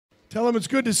Tell them it's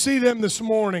good to see them this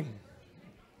morning.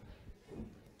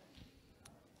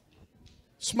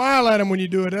 Smile at them when you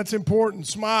do it. That's important.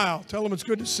 Smile. Tell them it's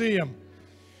good to see them.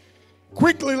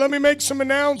 Quickly, let me make some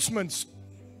announcements.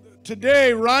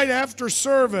 Today, right after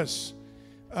service,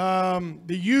 the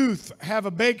youth have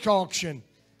a bake auction.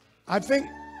 I think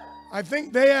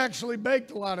they actually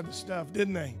baked a lot of the stuff,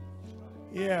 didn't they?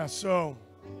 Yeah, so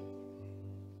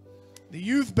the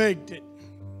youth baked it.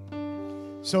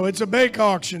 So it's a bake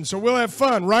auction. So we'll have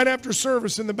fun right after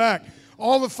service in the back.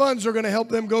 All the funds are going to help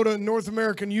them go to North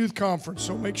American Youth Conference.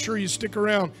 So make sure you stick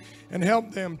around and help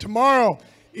them. Tomorrow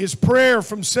is prayer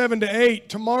from 7 to 8.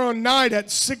 Tomorrow night at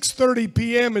 6:30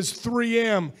 p.m. is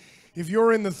 3M. If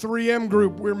you're in the 3M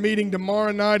group, we're meeting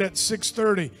tomorrow night at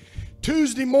 6:30.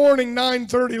 Tuesday morning,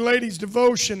 9:30, ladies'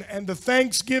 devotion, and the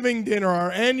Thanksgiving dinner.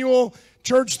 Our annual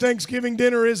church Thanksgiving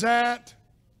dinner is at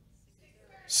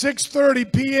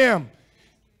 6:30 p.m.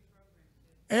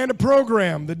 And a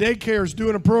program. The daycare is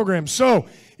doing a program. So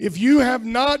if you have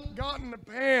not gotten a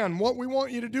pan, what we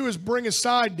want you to do is bring a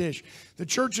side dish. The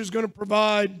church is going to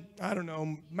provide, I don't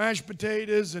know, mashed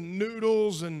potatoes and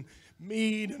noodles and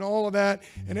meat and all of that.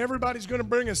 And everybody's going to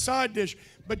bring a side dish.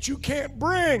 But you can't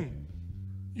bring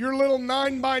your little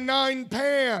 9x9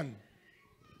 pan.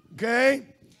 Okay?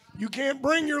 You can't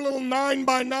bring your little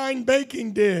 9x9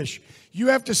 baking dish. You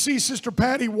have to see Sister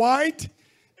Patty White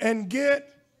and get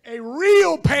a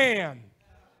real pan.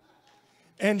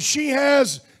 And she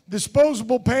has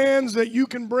disposable pans that you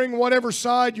can bring whatever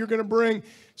side you're going to bring.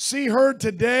 See her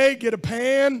today, get a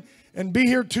pan, and be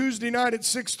here Tuesday night at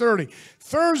 6:30.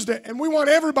 Thursday, and we want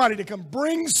everybody to come.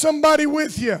 Bring somebody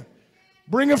with you.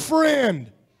 Bring a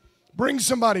friend. Bring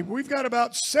somebody. We've got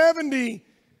about 70,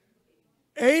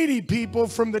 80 people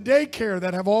from the daycare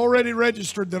that have already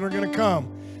registered that are going to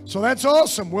come. So that's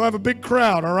awesome. We'll have a big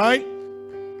crowd, all right?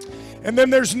 And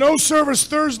then there's no service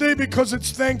Thursday because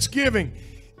it's Thanksgiving.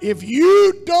 If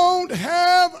you don't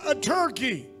have a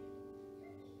turkey,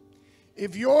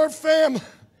 if your family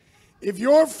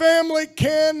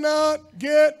cannot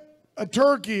get a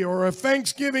turkey or a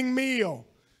Thanksgiving meal,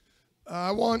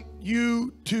 I want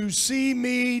you to see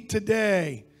me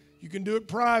today. You can do it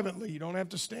privately. You don't have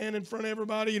to stand in front of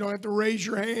everybody. You don't have to raise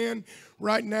your hand.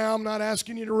 Right now, I'm not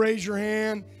asking you to raise your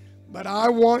hand. But I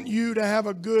want you to have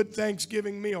a good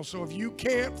Thanksgiving meal. So if you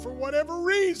can't, for whatever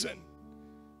reason,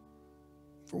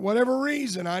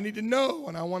 I need to know,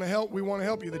 and I want to help. We want to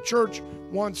help you. The church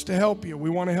wants to help you. We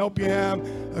want to help you have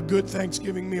a good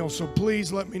Thanksgiving meal. So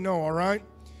please let me know, all right?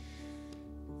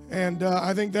 And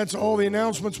I think that's all the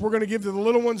announcements we're going to give to the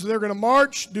little ones. They're going to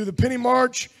march, do the penny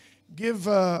march, give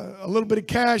a little bit of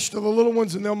cash to the little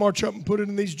ones, and they'll march up and put it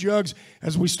in these jugs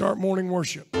as we start morning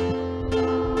worship.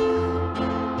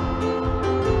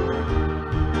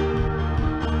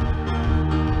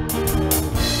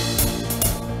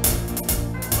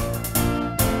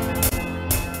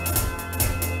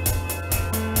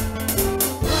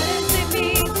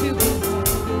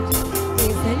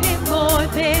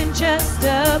 Just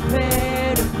a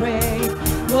prayer to pray,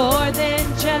 more than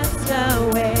just a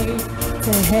way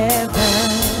to heaven.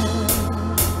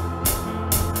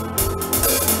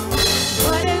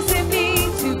 What does it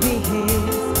mean to be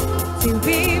His, to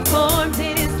be formed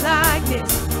in His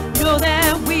likeness? Know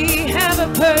that we have a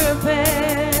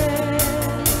purpose,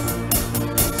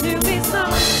 to be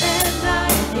salt and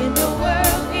light in the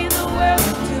world,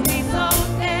 to be salt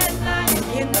and light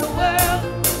in the world,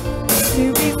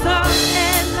 to be salt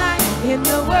and in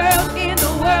the world,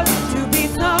 to be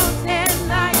salt and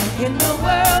light in the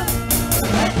world.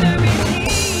 Let the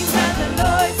redeemed of the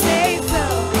Lord say so.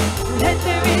 Let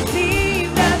the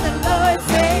redeemed of the Lord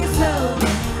say so.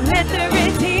 Let the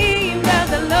redeemed of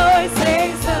the Lord say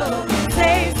so.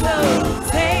 Say so,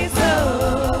 say so.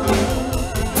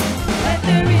 Let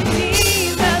the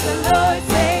redeemed of the Lord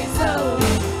say so.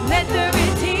 Let the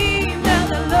redeemed of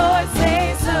the Lord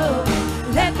say so.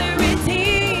 Let the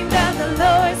redeemed of the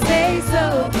Lord say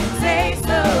so, say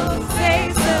so, say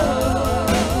so.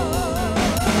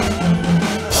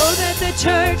 Oh, that the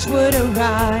church would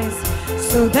arise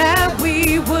so that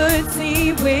we would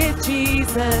see with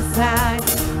Jesus' eyes.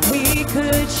 We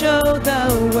could show the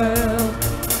world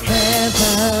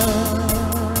heaven.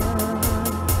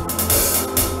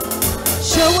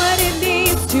 Show what it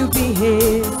means to be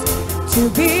His, to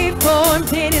be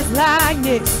formed in His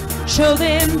likeness. Show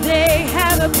them they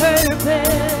have a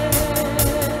purpose.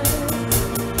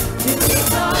 To be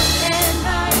salt and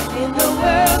light in the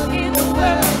world,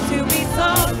 to be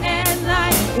salt and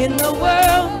light in the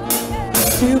world,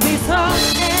 to be salt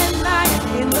and light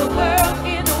in the world,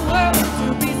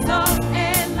 to be salt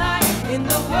and light in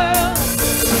the world.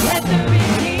 Let the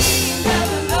redeemed of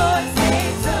the Lord say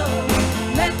so.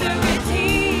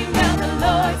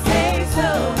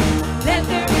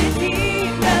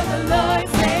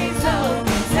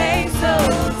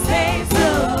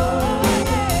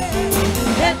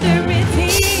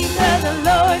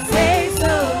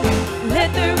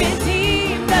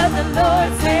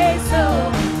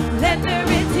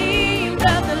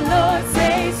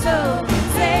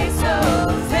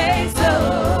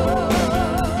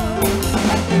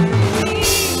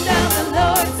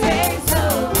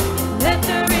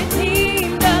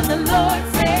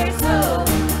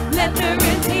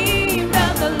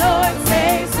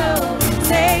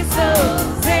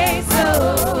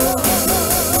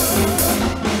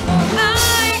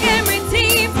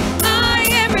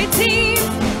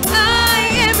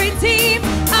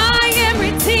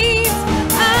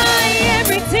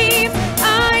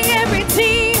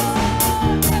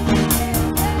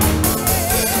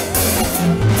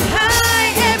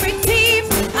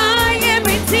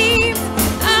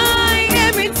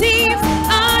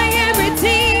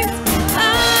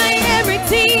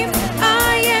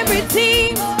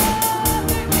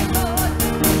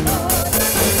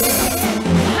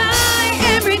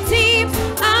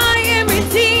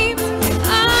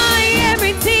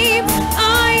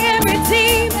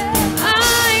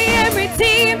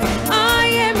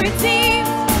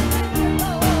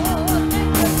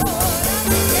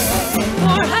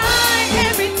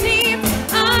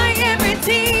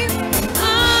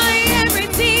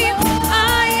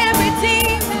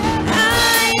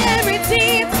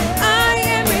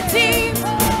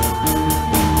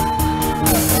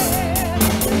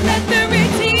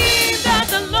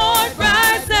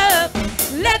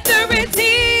 Let the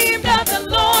redeemed of the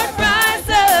Lord rise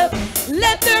up.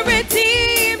 Let the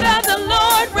redeemed of the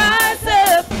Lord rise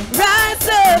up. Rise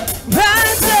up,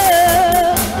 rise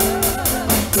up.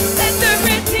 Let the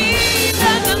redeemed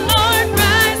of the Lord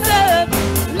rise up.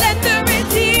 Let the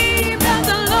redeemed of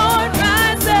the Lord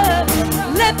rise up.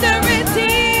 Let the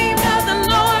redeemed of the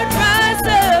Lord rise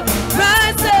up.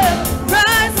 Rise up,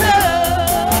 rise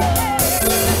up.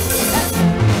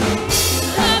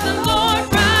 Of the Lord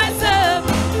rise up.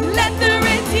 Let the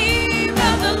redeemed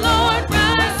of the Lord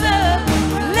rise up.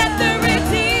 Let the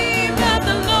redeemed of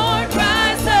the Lord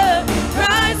rise up.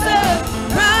 Rise up,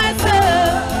 rise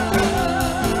up.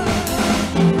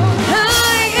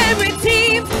 I am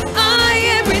redeemed. I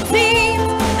am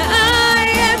redeemed. I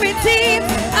am redeemed.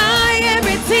 I am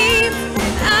redeemed.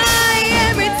 I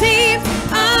am redeemed.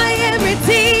 I am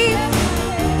redeemed.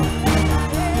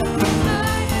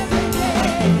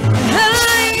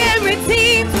 I am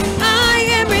redeemed. I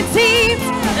am redeemed.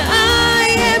 I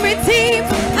am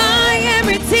redeemed. I am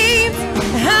redeemed.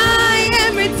 I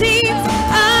am redeemed.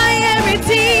 I am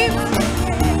redeemed.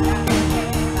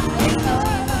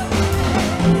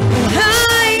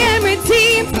 I am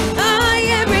redeemed. I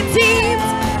am redeemed.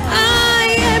 I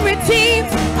am redeemed.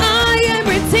 I am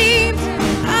redeemed.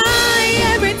 I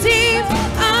am redeemed.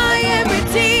 I am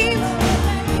redeemed.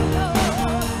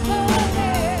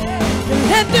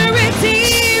 Let the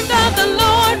redeemed of the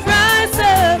Lord rise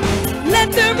up.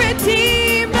 Let the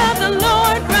redeemed of the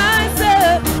Lord rise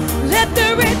up. Let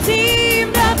the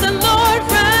redeemed of the Lord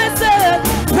rise up.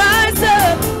 Rise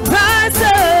up, rise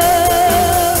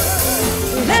up.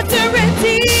 Let the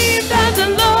redeemed of the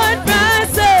Lord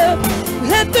rise up.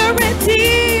 Let the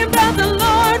redeemed of the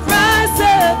Lord rise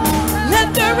up. Let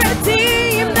the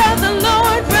redeemed of the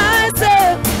Lord rise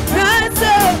up. Rise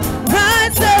up,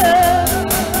 rise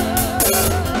up.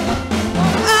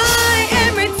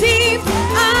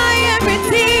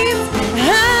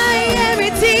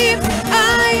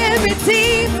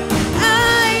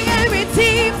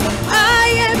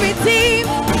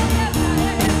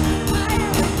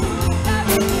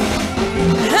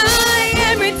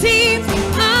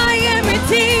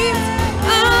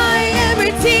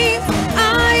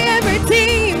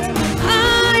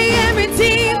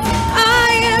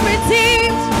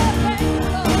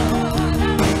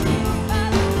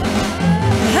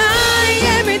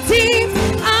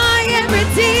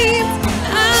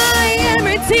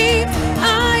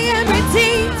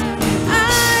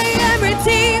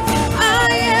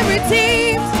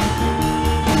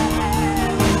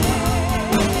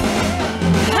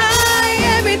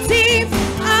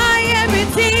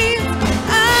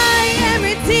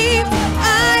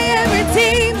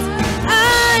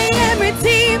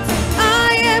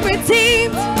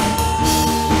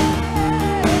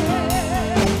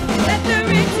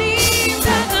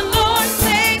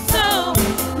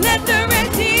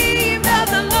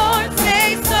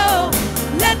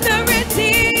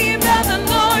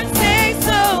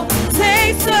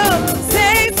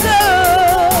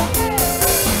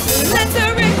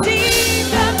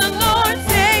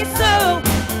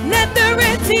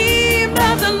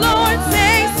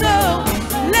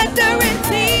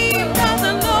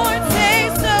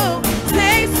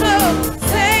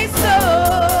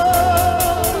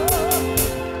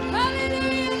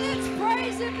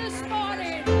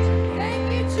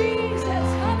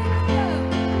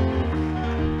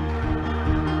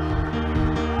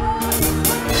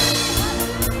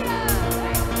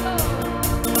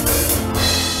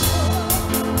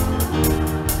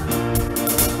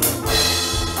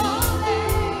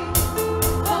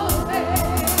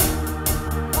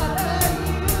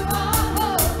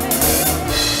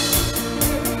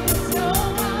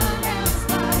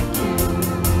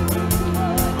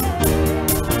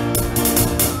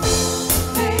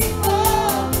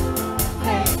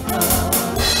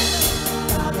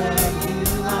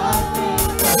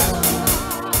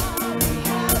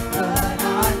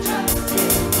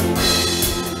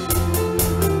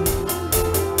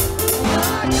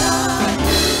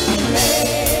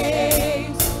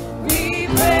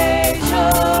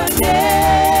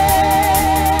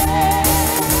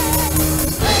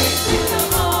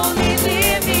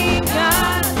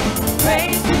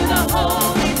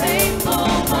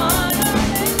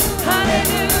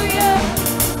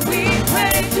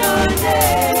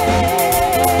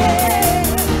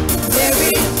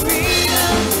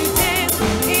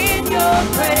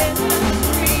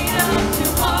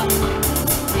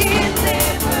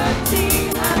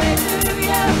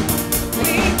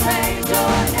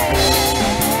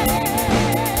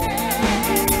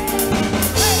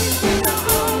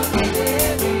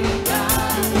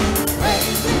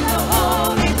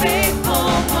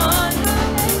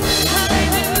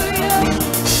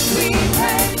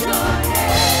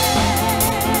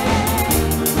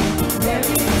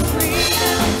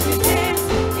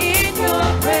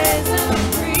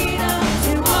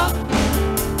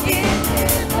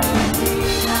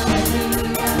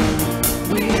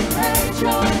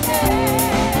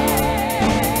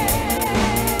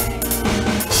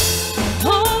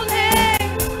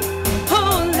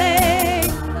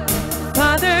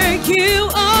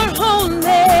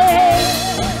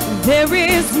 There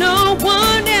is no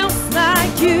one else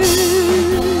like you.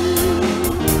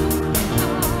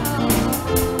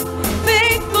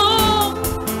 Faithful,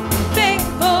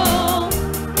 faithful,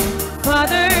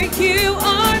 Father, you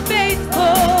are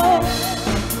faithful.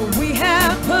 We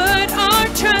have put our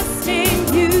trust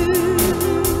in you.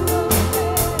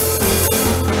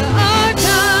 Our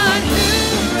God who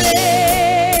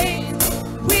reigns,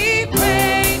 we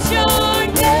praise your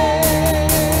name.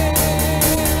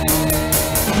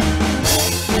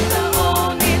 Praise to the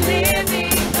only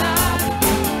living God.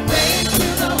 Praise to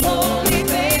the holy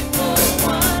faithful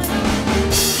one.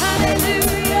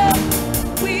 Hallelujah,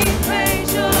 we praise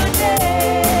your name.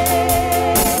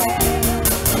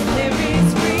 There is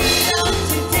freedom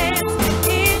to dance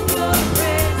in your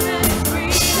presence,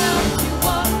 freedom to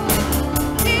walk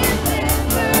in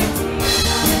liberty.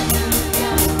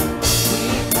 Hallelujah, we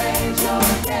praise your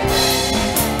name.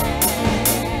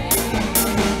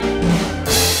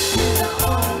 Praise to the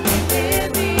only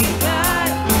living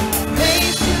God.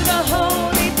 Praise to the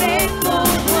holy faithful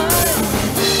one.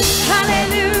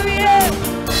 Hallelujah,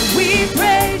 we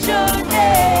praise your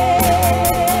name.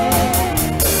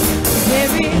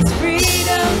 There is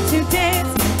freedom to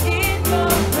dance in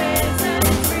your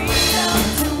presence, freedom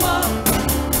to walk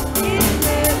in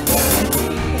liberty.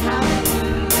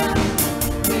 Hallelujah,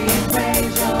 we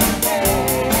praise your name.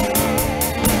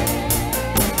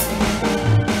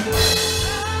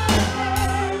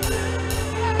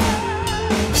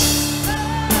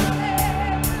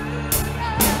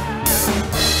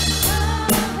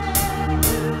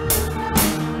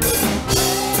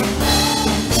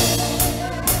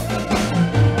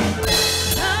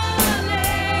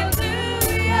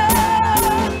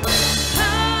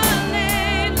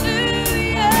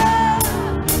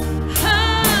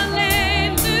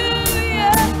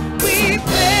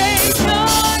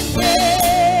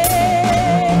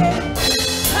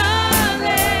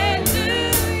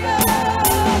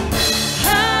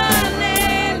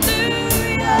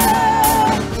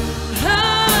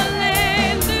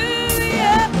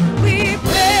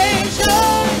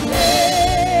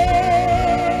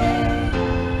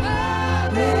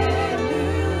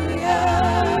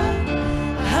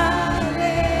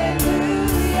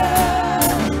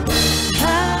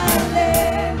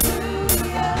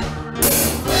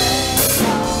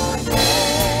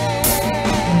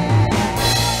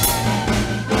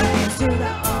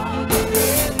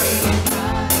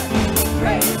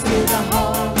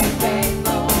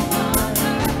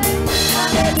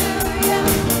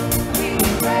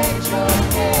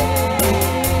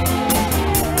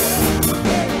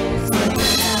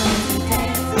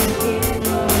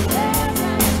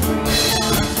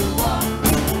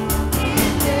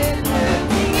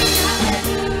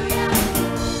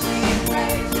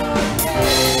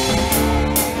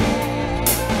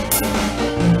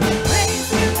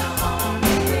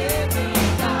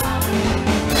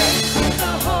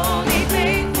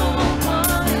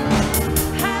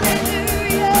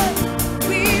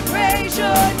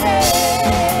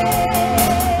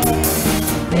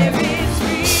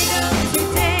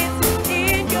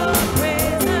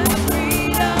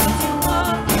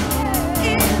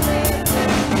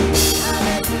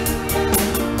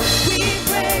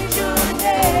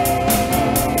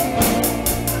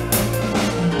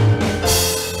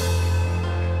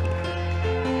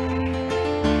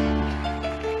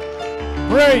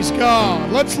 Praise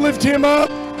God. Let's lift him up.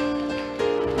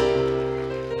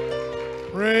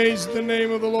 Praise the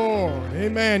name of the Lord.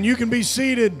 Amen. You can be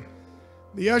seated.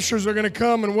 The ushers are going to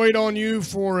come and wait on you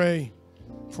for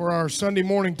our Sunday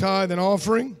morning tithe and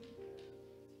offering.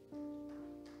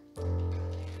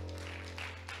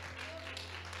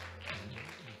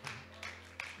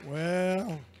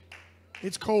 Well,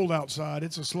 it's cold outside.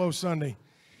 It's a slow Sunday.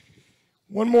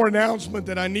 One more announcement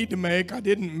that I need to make, I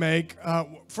didn't make.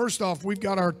 First off, we've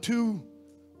got our two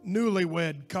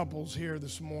newlywed couples here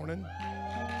this morning.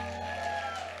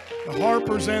 The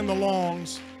Harpers and the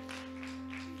Longs.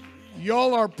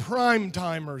 Y'all are prime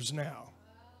timers now.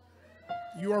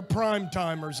 You are prime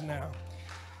timers now.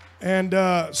 And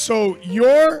so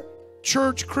your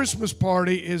church Christmas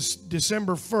party is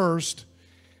December 1st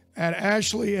at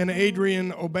Ashley and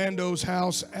Adrian Obando's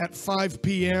house at 5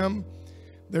 p.m.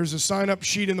 There's a sign-up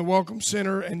sheet in the Welcome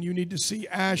Center, and you need to see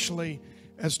Ashley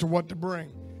as to what to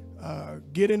bring.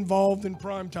 Get involved in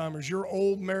prime timers. You're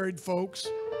old married folks.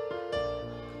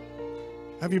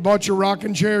 Have you bought your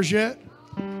rocking chairs yet?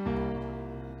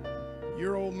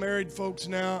 You're old married folks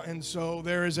now, and so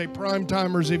there is a prime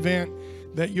timers event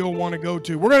that you'll want to go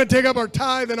to. We're going to take up our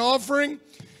tithe and offering.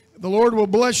 The Lord will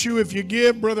bless you if you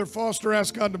give. Brother Foster,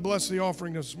 ask God to bless the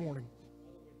offering this morning.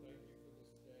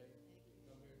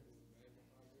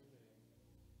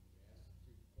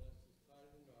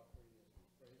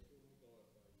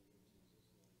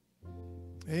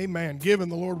 Amen. Give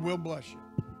and the Lord will bless you.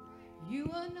 You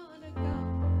are not a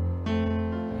God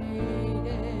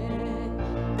created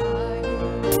by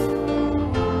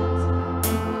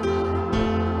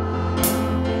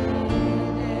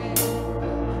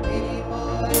any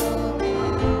mortal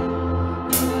man.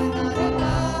 You are not a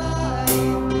God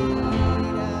indeed.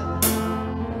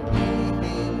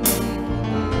 Anything we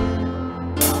can do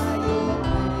by your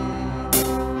plan.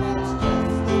 That's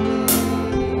just the way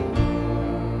it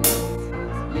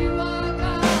is. You are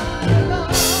God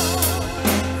alone.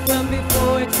 From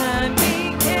before time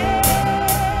began,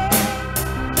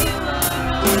 you are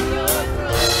on your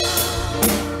throne.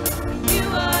 You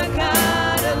are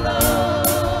God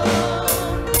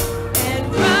alone. And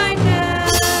right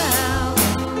now,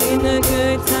 in the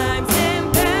good times and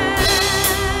bad,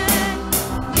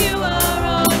 you are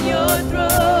on your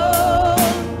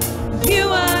throne. You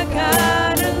are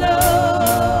God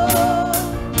alone.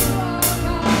 You are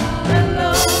God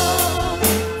alone.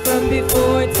 From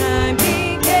before time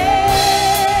began,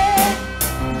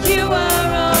 you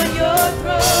are on your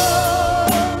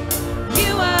throne.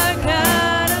 You are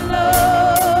God alone.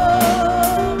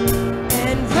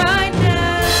 And right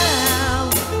now,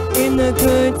 in the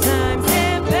good times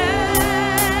and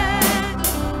bad,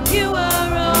 you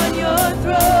are on your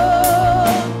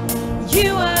throne.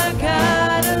 You are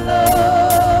God alone.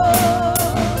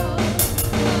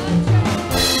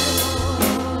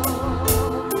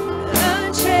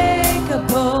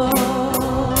 Unshakable,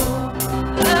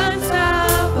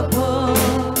 unstoppable,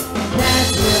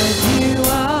 that's what you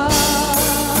are.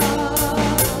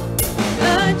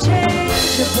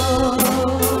 Unchangeable,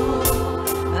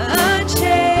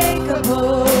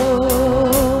 unshakable,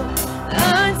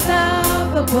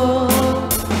 unstoppable,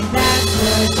 that's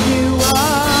what you are.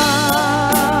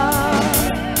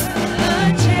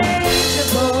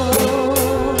 Unchangeable,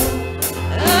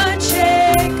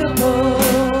 unshakable,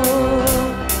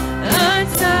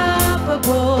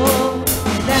 unstoppable,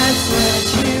 that's what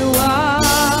you are.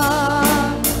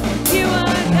 You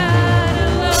are God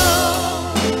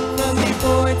alone. From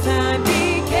before time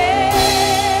began,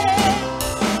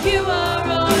 you are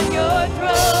on your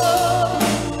throne.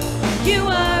 You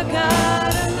are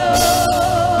God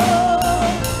alone.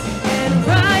 And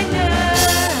right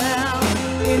now,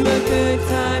 in the good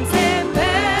times and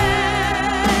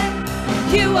bad,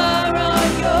 you are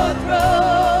on your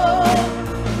throne.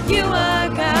 You are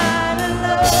God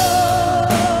alone.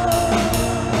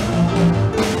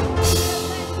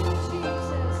 Thank you,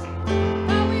 Jesus.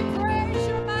 God, we praise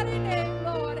your mighty name,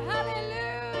 Lord.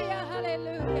 Hallelujah,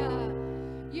 hallelujah.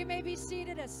 You may be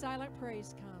seated as silent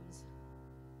praise comes.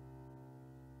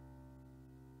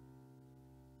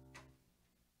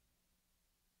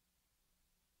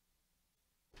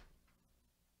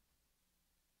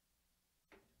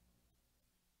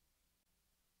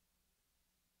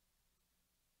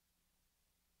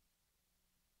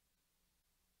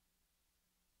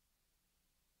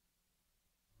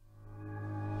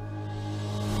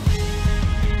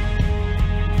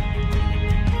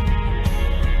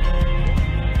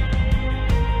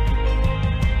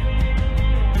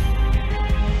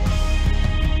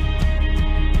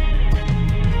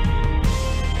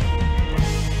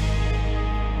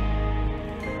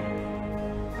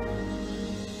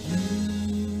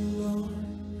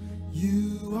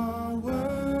 You are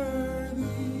worthy,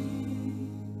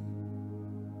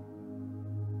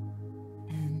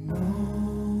 and no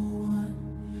one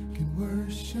can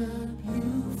worship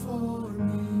you for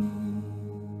me.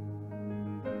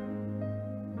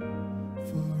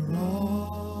 For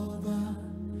all the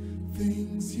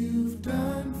things you've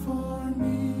done for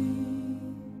me,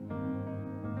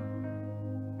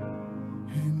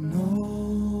 and no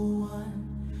one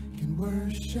can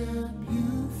worship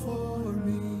you for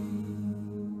me.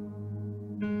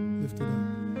 Lift it up.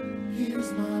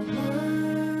 Here's my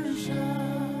worship,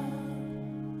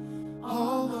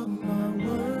 all of my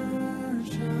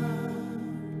worship.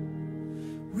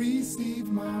 Receive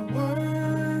my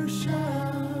worship,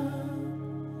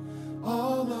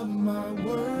 all of my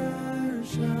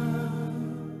worship.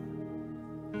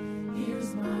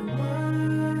 Here's my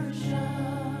worship,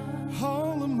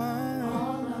 all of my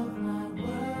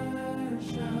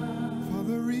worship.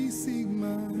 Father, receive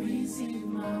my worship,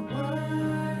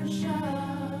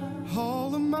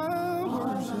 all of my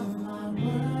worship.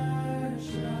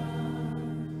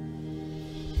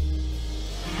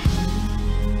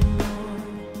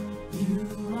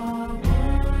 You are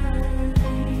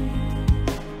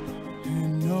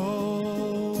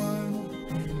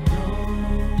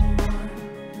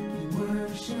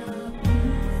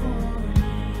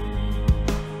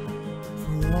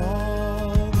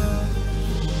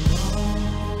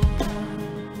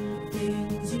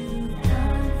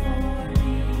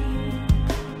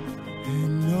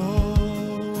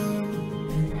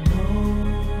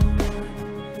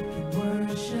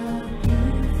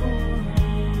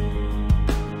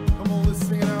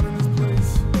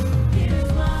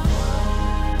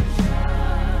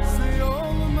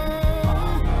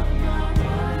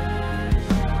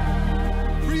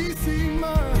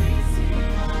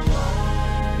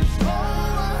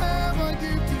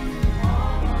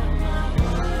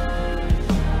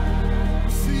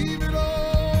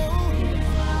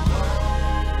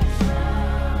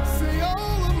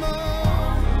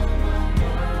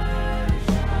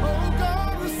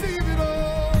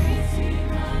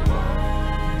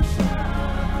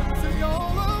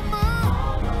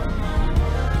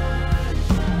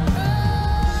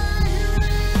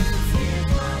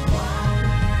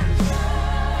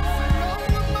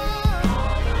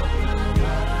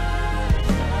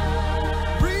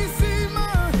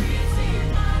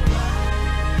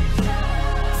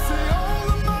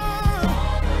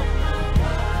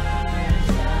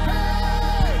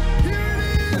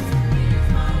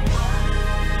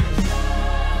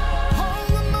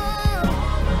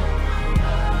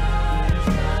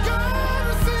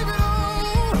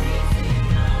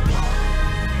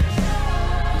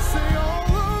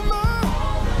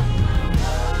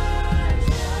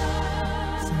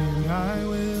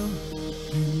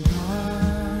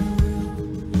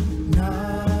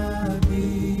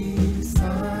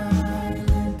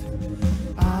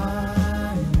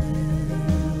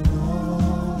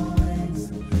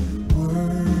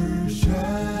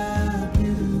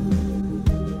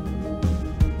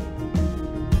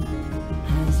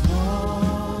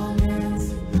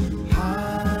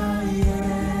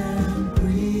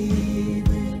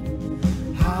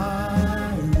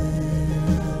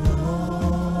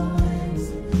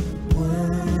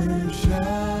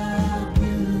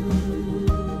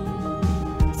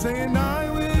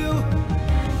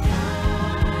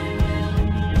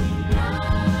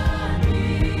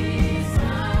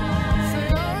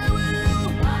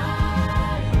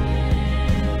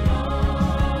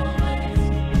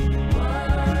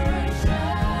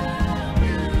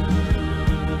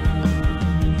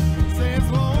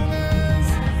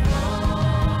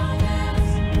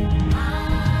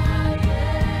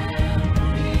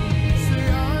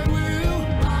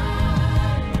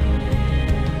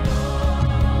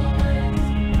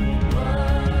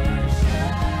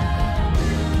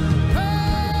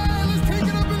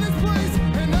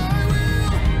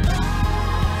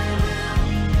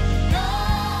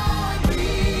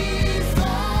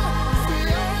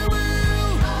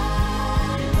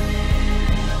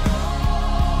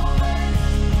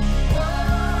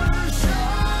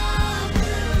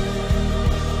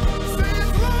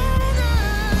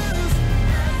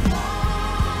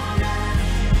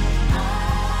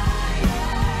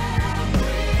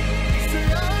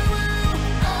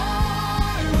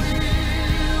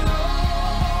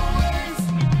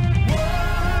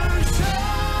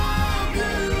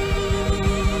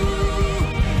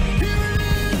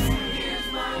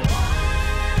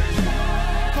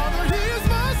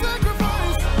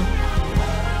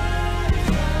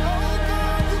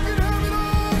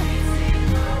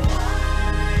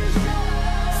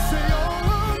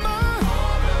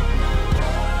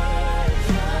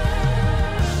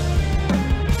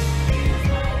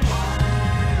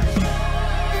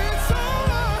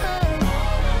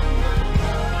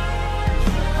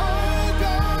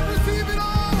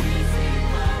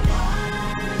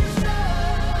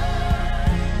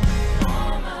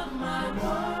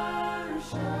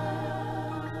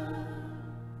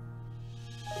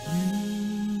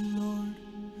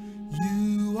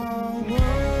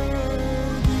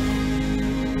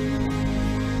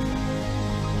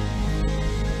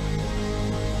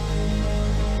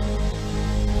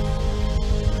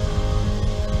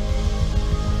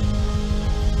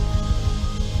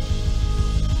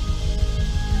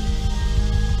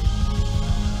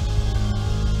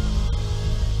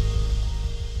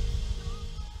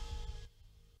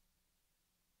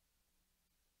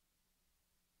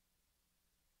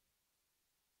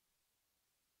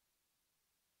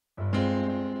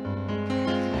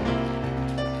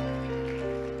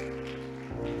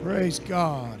Praise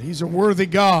God. He's a worthy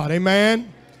God.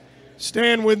 Amen.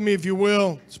 Stand with me if you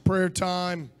will. It's prayer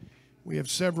time. We have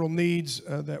several needs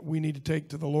that we need to take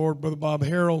to the Lord. Brother Bob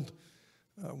Harold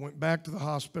went back to the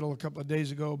hospital a couple of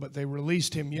days ago, but they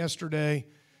released him yesterday.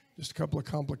 Just a couple of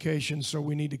complications, so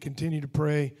we need to continue to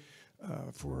pray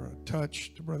for a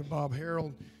touch to Brother Bob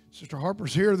Harold. Sister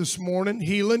Harper's here this morning,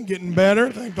 healing, getting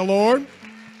better. Thank the Lord.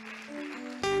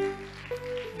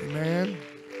 Amen.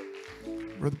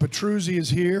 Brother Petruzzi is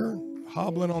here,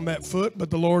 hobbling on that foot, but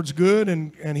the Lord's good,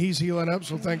 and he's healing up,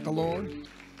 so thank the Lord.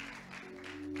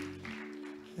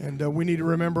 And we need to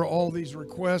remember all these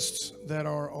requests that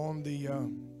are on the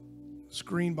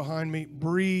screen behind me.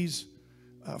 Bree's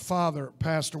father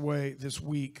passed away this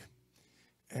week,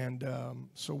 and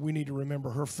so we need to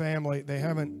remember her family. They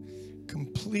haven't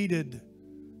completed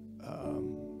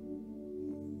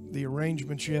the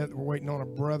arrangements yet. We're waiting on a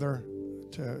brother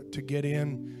to get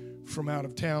in from out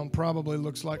of town. Probably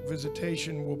looks like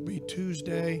visitation will be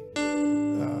Tuesday,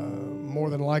 more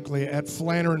than likely at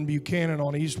Flanner and Buchanan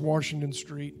on East Washington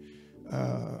Street,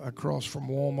 across from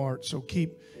Walmart. So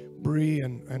keep Bree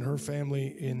and her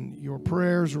family in your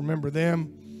prayers. Remember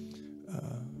them.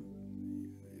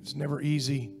 It's never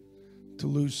easy to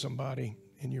lose somebody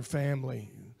in your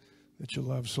family that you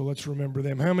love. So let's remember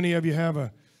them. How many of you have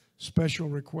a special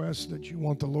request that you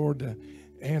want the Lord to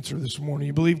answer this morning?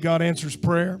 You believe God answers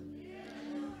prayer?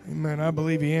 Amen. I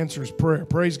believe He answers prayer.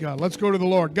 Praise God. Let's go to the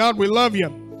Lord. God, we love you.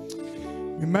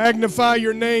 We magnify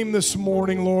your name this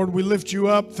morning, Lord. We lift you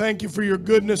up. Thank you for your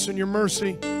goodness and your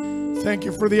mercy. Thank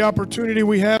you for the opportunity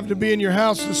we have to be in your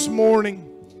house this morning.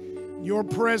 Your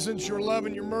presence, your love,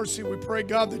 and your mercy. We pray,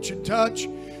 God, that you touch,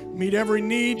 meet every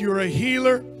need. You're a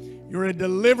healer. You're a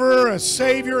deliverer, a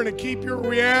savior, and a keeper.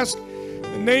 We ask in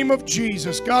the name of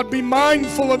Jesus. God, be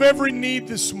mindful of every need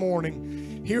this morning.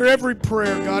 Hear every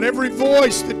prayer, God, every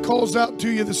voice that calls out to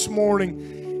you this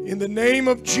morning. In the name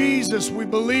of Jesus, we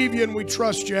believe you and we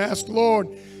trust you. Ask, Lord,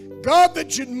 God,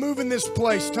 that you'd move in this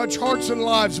place, touch hearts and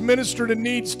lives, minister to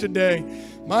needs today.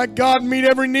 My God, meet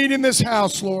every need in this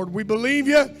house, Lord. We believe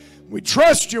you, we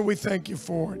trust you, we thank you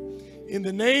for it. In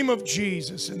the name of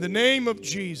Jesus, in the name of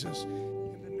Jesus.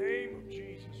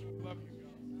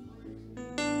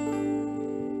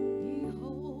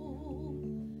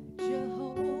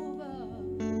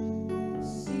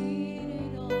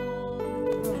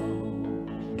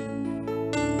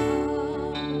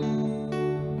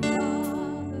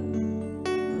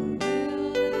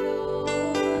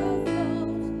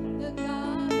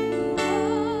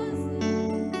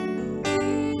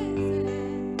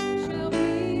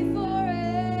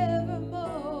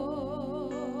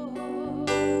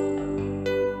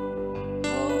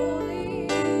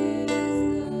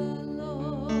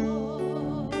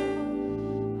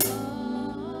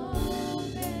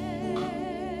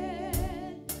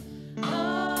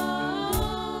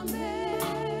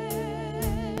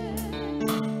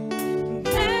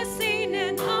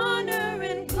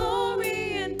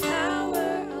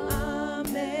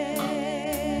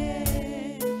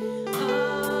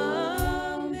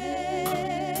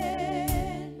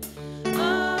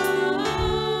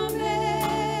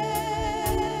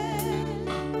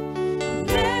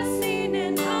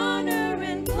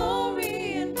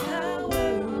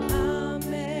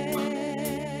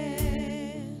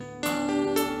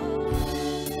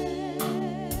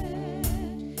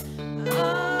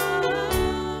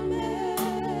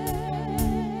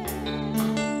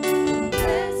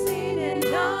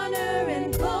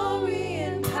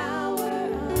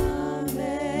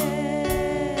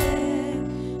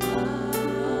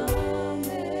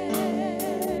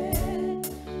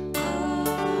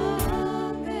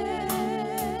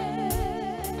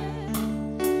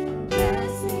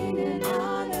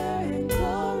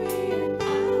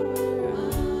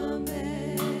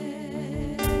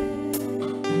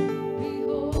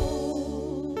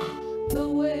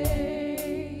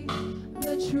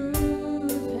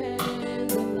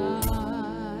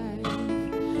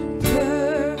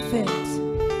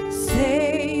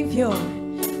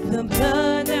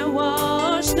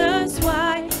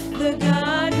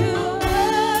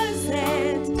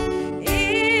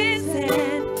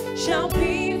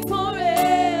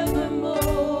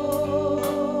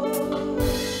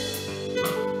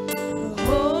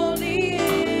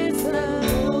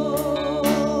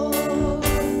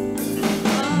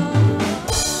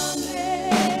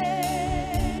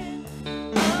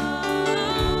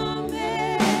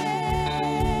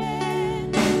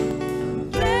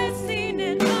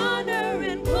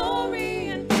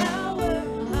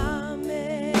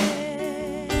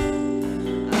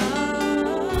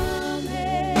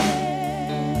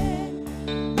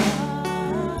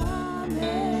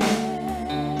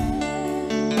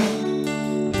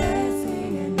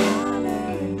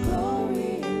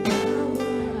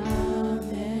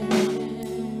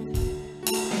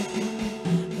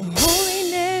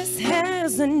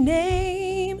 a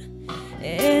name,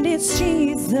 and it's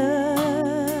Jesus.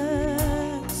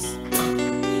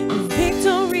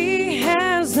 Victory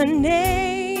has a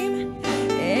name,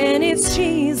 and it's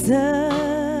Jesus.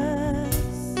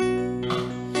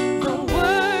 The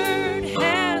Word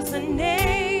has a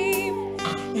name,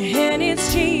 and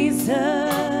it's Jesus.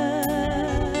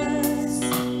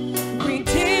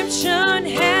 Redemption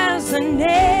has a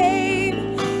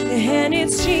name, and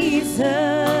it's Jesus.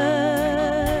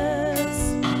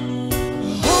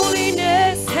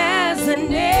 Holiness has a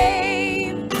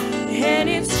name, and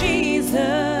it's Jesus.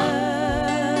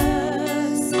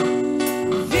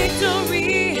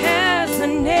 Victory has a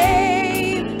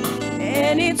name,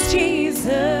 and it's Jesus.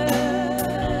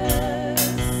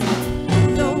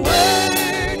 The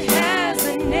Word has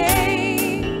a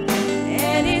name,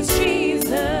 and it's Jesus.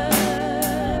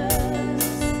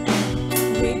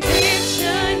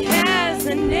 Redemption has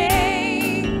a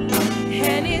name,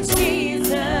 and it's Jesus.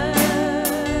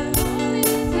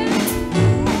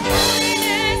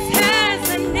 Holiness has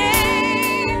a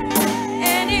name,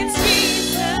 and it's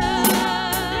Jesus.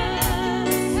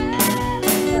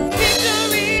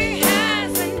 Victory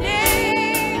has a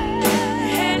name,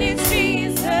 and it's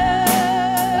Jesus.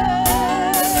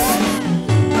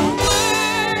 The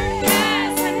Word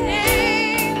has a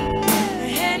name,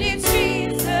 and it's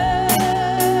Jesus.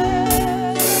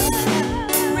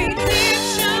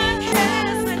 Redemption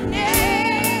has a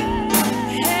name,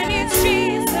 and it's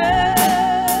Jesus.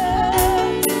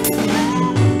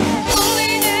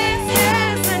 Holiness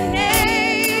has a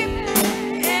name,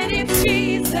 and it's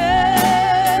Jesus.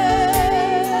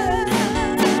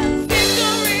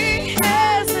 Victory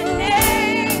has a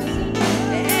name,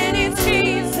 and it's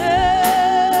Jesus.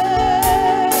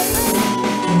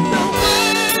 The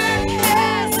Word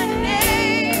has a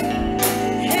name,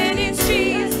 and it's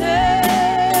Jesus.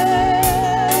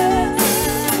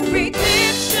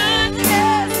 Redemption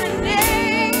has a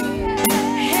name,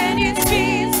 and it's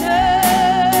Jesus.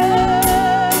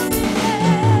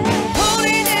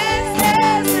 Holiness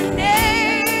has a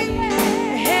name,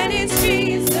 and it's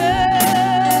Jesus.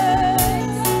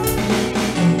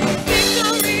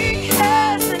 Victory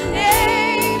has a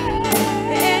name,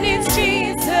 and it's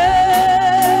Jesus.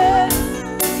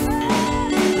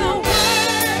 The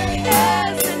Word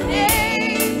has a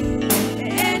name,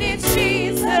 and it's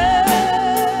Jesus.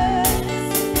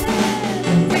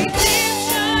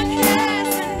 Redemption has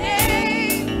a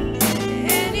name,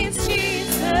 and it's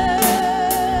Jesus.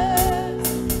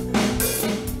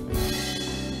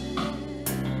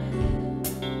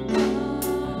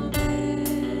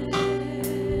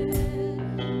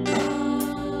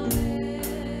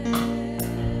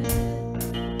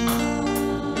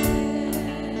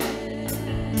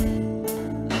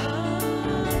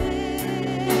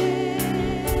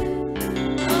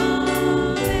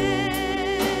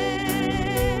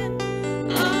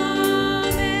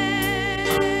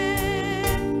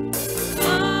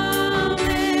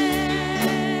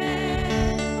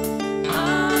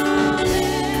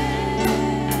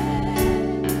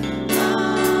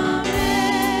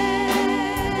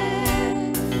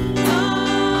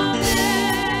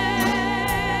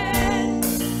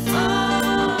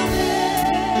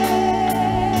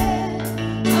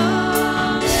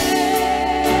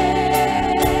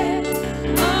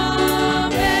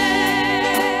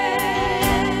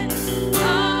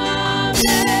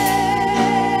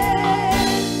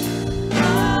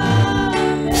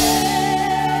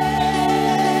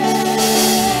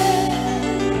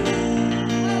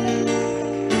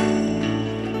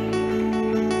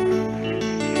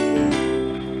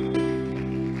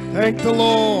 Thank the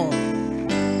Lord.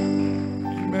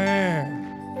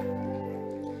 Amen.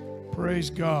 Praise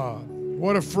God.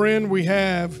 What a friend we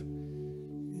have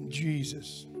in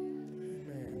Jesus.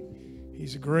 Amen.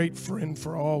 He's a great friend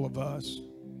for all of us.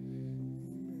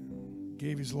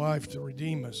 Gave his life to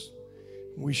redeem us.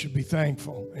 We should be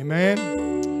thankful.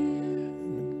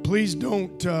 Amen. Please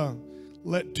don't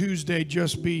let Tuesday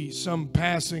just be some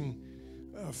passing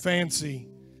fancy.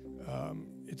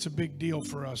 It's a big deal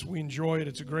for us. We enjoy it.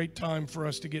 It's a great time for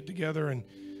us to get together and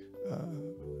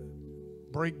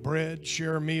break bread,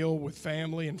 share a meal with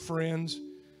family and friends,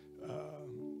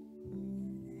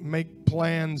 make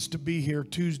plans to be here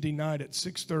Tuesday night at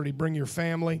 6:30. Bring your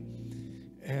family,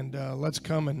 and let's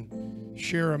come and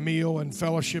share a meal and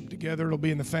fellowship together. It'll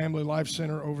be in the Family Life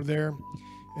Center over there,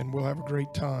 and we'll have a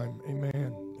great time.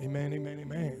 Amen. Amen, amen,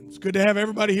 amen. It's good to have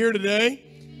everybody here today.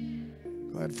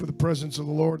 Glad for the presence of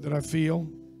the Lord that I feel.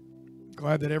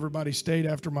 Glad that everybody stayed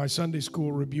after my Sunday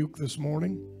school rebuke this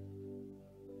morning.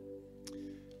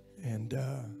 And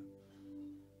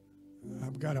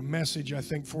I've got a message, I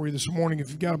think, for you this morning.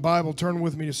 If you've got a Bible, turn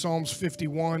with me to Psalms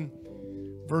 51,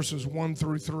 verses 1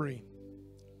 through 3.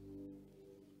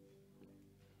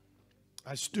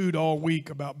 I stewed all week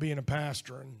about being a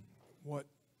pastor and what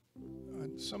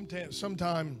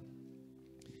sometime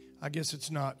I guess it's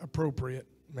not appropriate.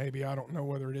 Maybe, I don't know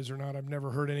whether it is or not. I've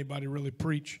never heard anybody really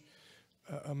preach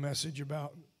a message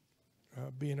about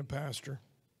being a pastor.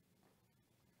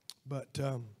 But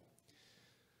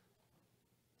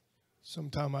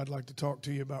sometime I'd like to talk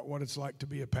to you about what it's like to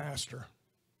be a pastor.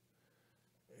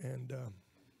 And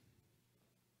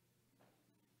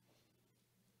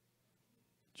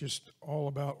just all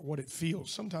about what it feels,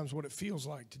 sometimes what it feels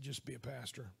like to just be a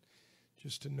pastor,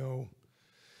 just to know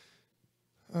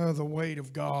the weight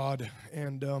of God.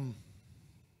 And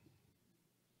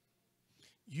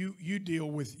you deal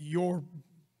with your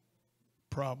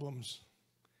problems.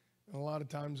 And a lot of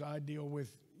times I deal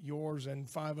with yours and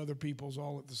 5 other people's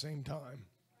all at the same time,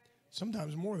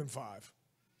 sometimes more than 5.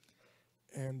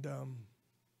 And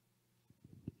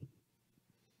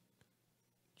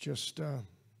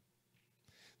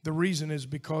the reason is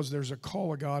because there's a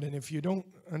call of God, and if you don't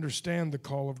understand the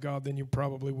call of God, then you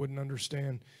probably wouldn't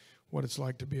understand what it's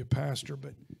like to be a pastor.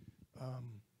 But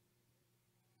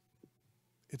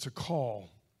it's a call,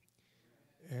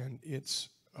 and it's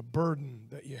a burden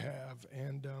that you have,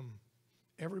 and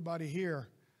everybody here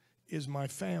is my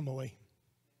family.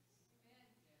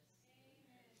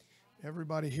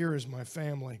 Everybody here is my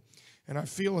family, and I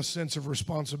feel a sense of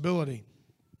responsibility.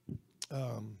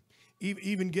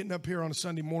 Even getting up here on a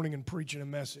Sunday morning and preaching a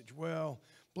message. Well,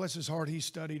 bless his heart, he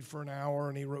studied for an hour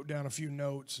and he wrote down a few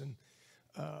notes, and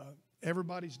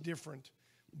everybody's different.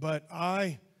 But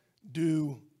I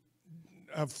do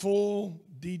a full,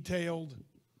 detailed,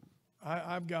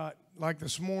 I've got, like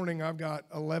this morning, I've got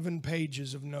 11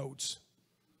 pages of notes.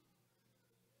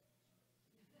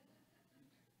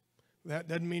 That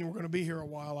doesn't mean we're going to be here a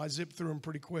while. I zip through them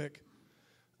pretty quick.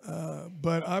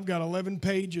 But I've got 11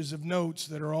 pages of notes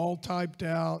that are all typed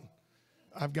out.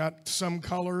 I've got some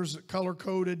colors,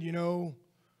 color-coded, you know,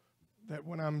 that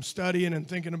when I'm studying and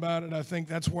thinking about it, I think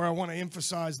that's where I want to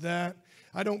emphasize that.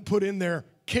 I don't put in there,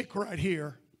 kick right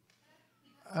here.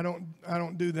 I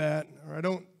don't do that. Or I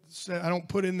don't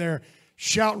put in there,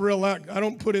 shout real loud. I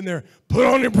don't put in there, put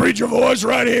on your preacher voice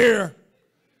right here.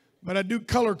 But I do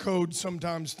color code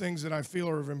sometimes things that I feel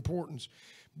are of importance,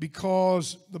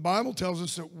 because the Bible tells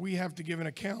us that we have to give an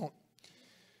account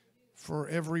for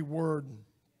every word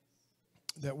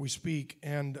that we speak.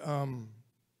 And the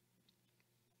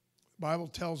Bible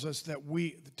tells us that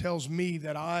tells me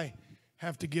that I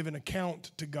have to give an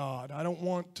account to God. I don't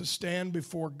want to stand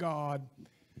before God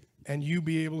and you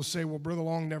be able to say, well, Brother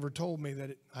Long never told me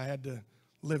that I had to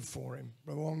live for him.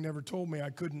 Brother Long never told me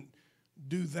I couldn't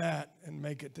do that and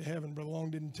make it to heaven. Brother Long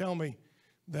didn't tell me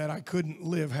that I couldn't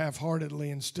live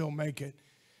half-heartedly and still make it.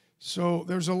 So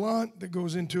there's a lot that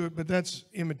goes into it, but that's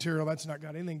immaterial. That's not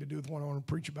got anything to do with what I want to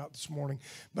preach about this morning.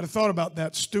 But I thought about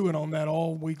that, stewing on that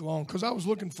all week long, because I was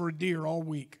looking for a deer all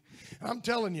week. And I'm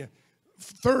telling you,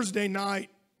 Thursday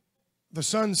night, the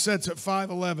sun sets at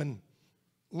 5:11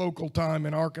 local time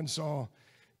in Arkansas,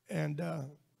 and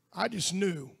I just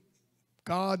knew,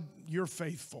 God, you're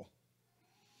faithful.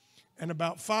 And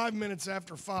about 5 minutes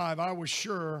after 5, I was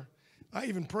sure, I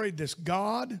even prayed this,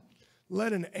 God,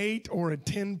 let an 8 or a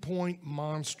 10-point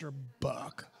monster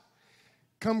buck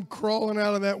come crawling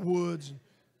out of that woods,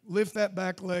 lift that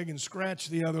back leg and scratch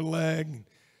the other leg,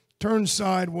 turn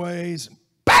sideways, and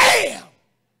bam!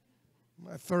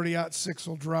 My 30-06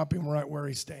 will drop him right where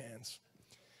he stands.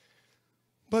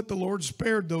 But the Lord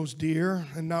spared those deer,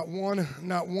 and not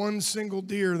one single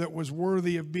deer that was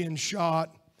worthy of being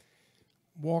shot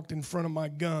walked in front of my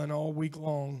gun all week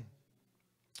long.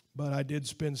 But I did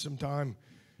spend some time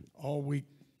all week.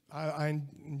 I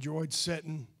enjoyed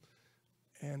sitting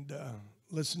and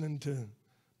listening to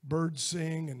birds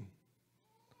sing, and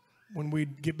when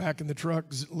we'd get back in the truck,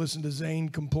 listen to Zane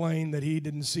complain that he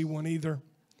didn't see one either.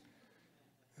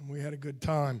 And we had a good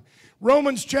time.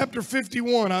 Romans chapter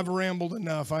 51. I've rambled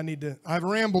enough. I've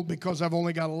rambled because I've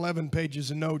only got 11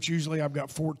 pages of notes. Usually I've got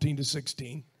 14 to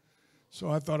 16. So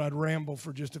I thought I'd ramble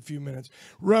for just a few minutes.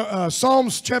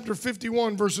 Psalms chapter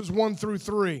 51, verses 1 through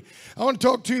 3. I want to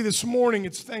talk to you this morning.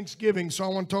 It's Thanksgiving, so I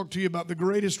want to talk to you about the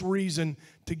greatest reason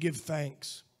to give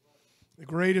thanks. The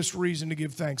greatest reason to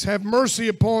give thanks. Have mercy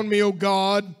upon me, O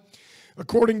God,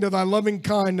 according to thy loving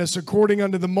kindness, according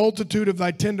unto the multitude of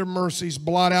thy tender mercies,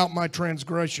 blot out my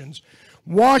transgressions.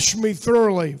 Wash me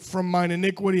thoroughly from mine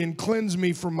iniquity and cleanse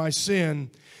me from my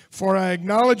sin. For I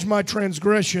acknowledge my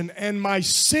transgression, and my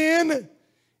sin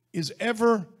is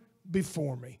ever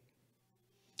before me.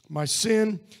 My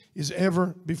sin is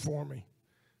ever before me.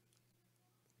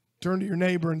 Turn to your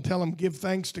neighbor and tell him, give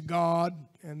thanks to God,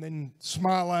 and then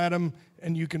smile at him,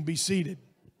 and you can be seated.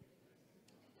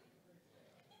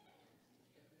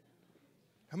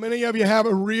 How many of you have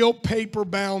a real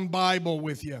paper-bound Bible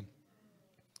with you?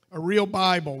 A real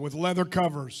Bible with leather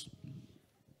covers.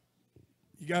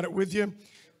 You got it with you?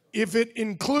 If it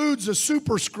includes a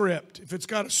superscript, if it's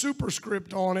got a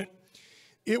superscript on it,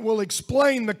 it will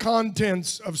explain the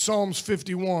contents of Psalms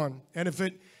 51. And if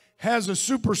it has a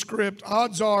superscript,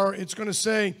 odds are it's going to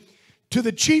say, to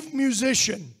the chief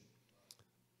musician.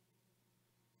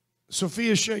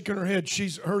 Sophia's shaking her head.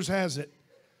 Hers has it.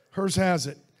 Hers has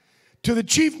it. To the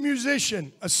chief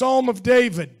musician, a psalm of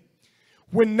David,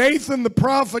 when Nathan the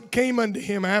prophet came unto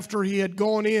him after he had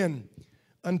gone in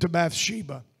unto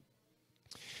Bathsheba.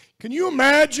 Can you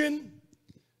imagine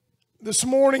this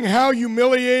morning how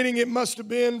humiliating it must have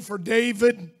been for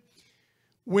David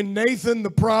when Nathan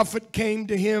the prophet came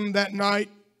to him that night?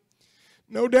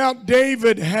 No doubt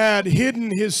David had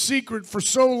hidden his secret for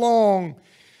so long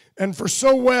and for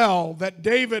so well that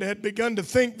David had begun to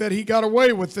think that he got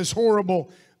away with this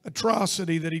horrible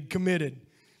atrocity that he'd committed.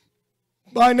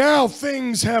 By now,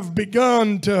 things have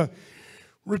begun to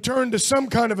return to some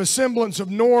kind of a semblance of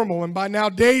normal, and by now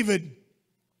David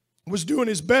was doing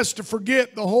his best to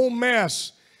forget the whole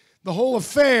mess, the whole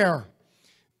affair,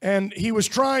 and he was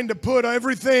trying to put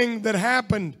everything that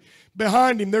happened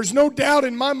behind him. There's no doubt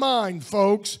in my mind,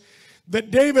 folks, that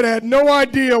David had no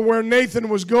idea where Nathan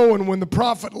was going when the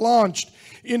prophet launched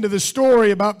into the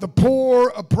story about the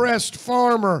poor, oppressed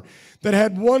farmer that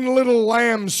had one little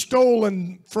lamb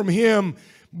stolen from him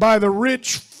by the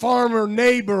rich farmer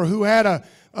neighbor who had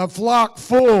a flock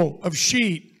full of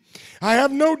sheep. I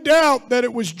have no doubt that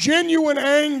it was genuine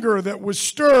anger that was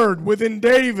stirred within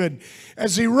David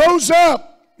as he rose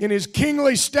up in his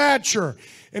kingly stature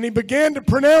and he began to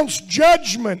pronounce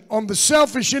judgment on the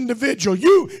selfish individual.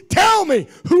 You tell me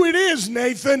who it is,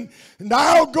 Nathan, and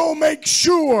I'll go make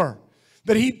sure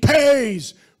that he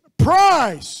pays a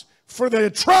price for the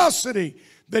atrocity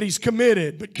that he's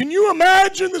committed. But can you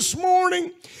imagine this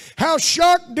morning how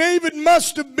shocked David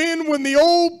must have been when the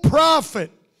old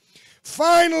prophet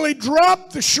finally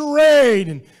dropped the charade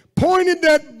and pointed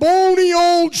that bony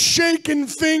old shaking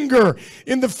finger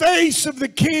in the face of the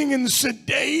king and said,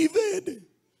 David,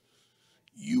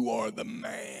 you are the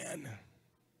man.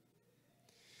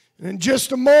 And in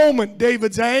just a moment,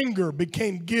 David's anger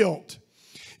became guilt.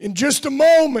 In just a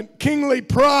moment, kingly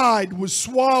pride was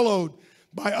swallowed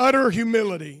by utter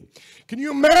humility. Can you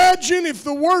imagine if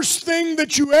the worst thing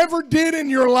that you ever did in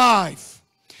your life,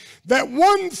 that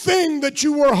one thing that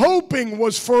you were hoping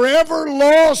was forever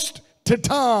lost to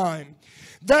time,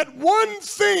 that one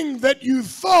thing that you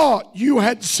thought you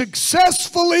had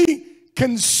successfully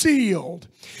concealed,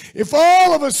 if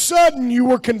all of a sudden you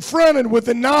were confronted with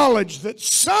the knowledge that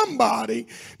somebody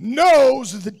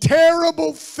knows the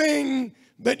terrible thing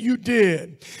that you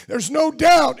did. There's no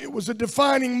doubt it was a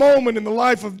defining moment in the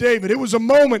life of David. It was a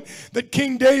moment that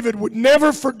King David would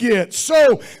never forget.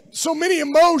 So many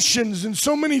emotions and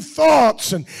so many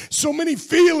thoughts and so many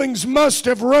feelings must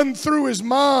have run through his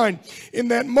mind in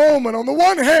that moment. On the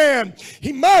one hand,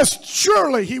 he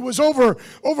was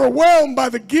overwhelmed by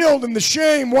the guilt and the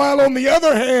shame, while on the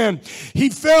other hand, he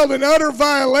felt an utter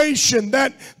violation,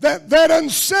 that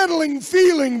unsettling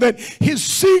feeling that his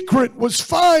secret was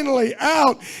finally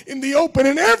out in the open,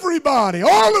 and everybody,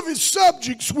 all of his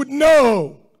subjects would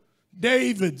know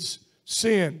David's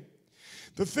sin.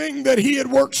 The thing that he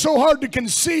had worked so hard to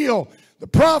conceal, the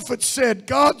prophet said,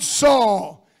 God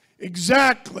saw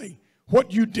exactly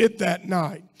what you did that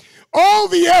night. All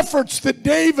the efforts that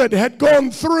David had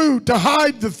gone through to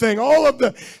hide the thing, all of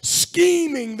the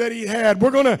scheming that he had,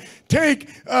 we're going to take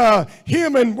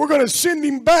him and we're going to send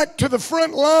him back to the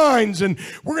front lines and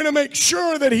we're going to make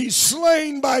sure that he's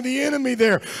slain by the enemy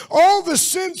there. All the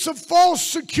sense of false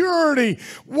security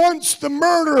once the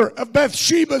murder of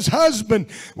Bathsheba's husband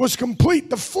was complete.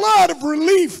 The flood of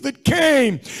relief that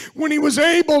came when he was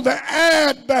able to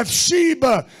add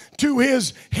Bathsheba to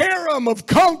his harem of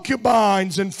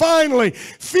concubines and finally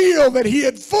feel that he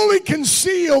had fully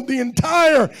concealed the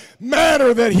entire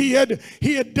matter that he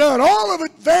had done. All of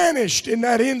it vanished in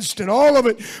that instant. All of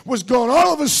it was gone.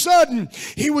 All of a sudden,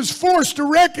 he was forced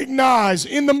to recognize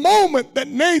in the moment that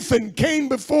Nathan came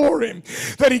before him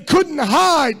that he couldn't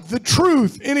hide the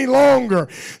truth any longer.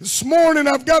 This morning,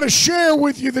 I've got to share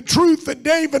with you the truth that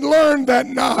David learned that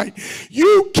night.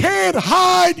 You can't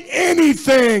hide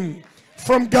anything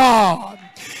from God.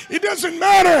 It doesn't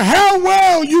matter how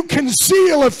well you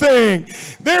conceal a thing.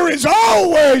 There is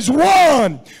always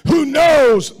one who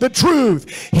knows the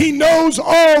truth. He knows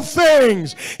all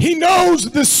things. He knows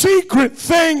the secret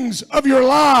things of your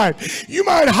life. You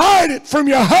might hide it from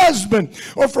your husband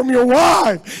or from your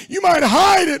wife. You might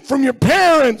hide it from your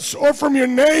parents or from your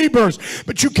neighbors,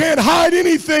 but you can't hide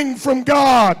anything from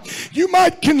God. You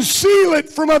might conceal it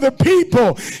from other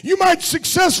people. You might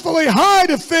successfully hide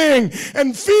a thing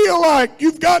and feel like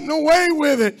you've gotten away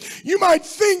with it. You might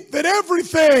think that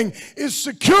everything is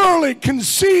securely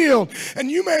concealed, and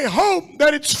you may hope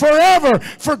that it's forever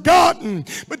forgotten.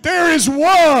 But there is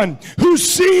one who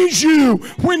sees you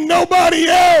when nobody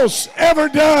else ever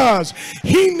does.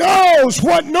 He knows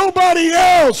what nobody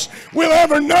else will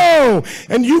ever know,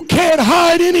 and you can't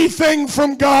hide anything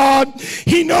from God.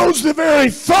 He knows the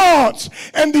very thoughts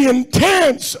and the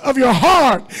intents of your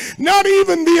heart. Not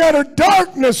even the utter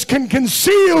darkness can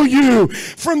conceal you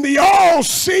from the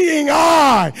all-seeing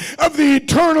eye of the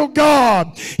eternal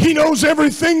God. He knows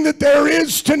everything that there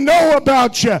is to know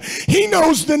about you. He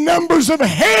knows the numbers of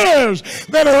hairs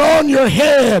that are on your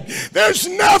head. There's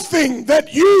nothing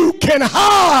that you can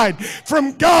hide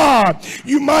from God.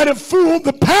 You might have fooled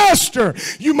the pastor.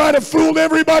 You might have fooled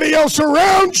everybody else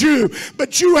around you,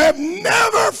 but you have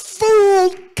never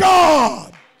fooled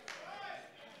God.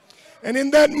 And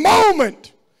in that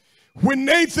moment, when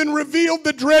Nathan revealed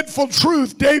the dreadful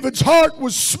truth, David's heart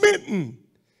was smitten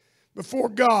before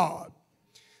God.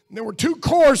 And there were two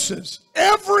courses.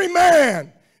 Every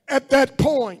man at that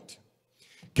point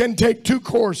can take two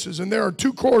courses, and there are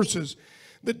two courses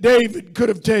that David could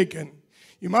have taken.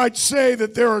 You might say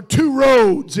that there are two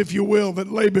roads, if you will, that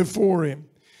lay before him.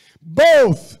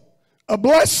 Both a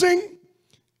blessing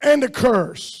and a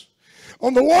curse.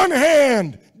 On the one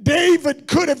hand, David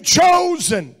could have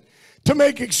chosen to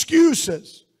make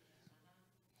excuses.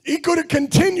 He could have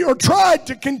continued or tried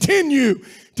to continue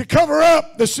to cover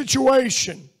up the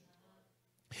situation.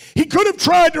 He could have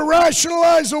tried to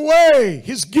rationalize away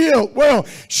his guilt. Well,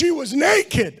 she was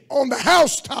naked on the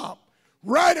housetop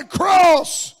right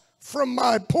across from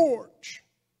my porch.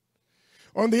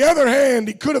 On the other hand,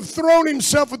 he could have thrown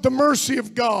himself at the mercy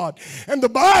of God. And the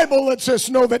Bible lets us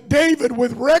know that David,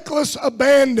 with reckless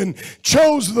abandon,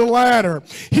 chose the latter.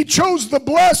 He chose the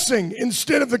blessing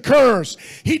instead of the curse.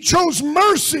 He chose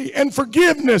mercy and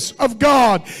forgiveness of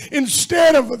God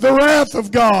instead of the wrath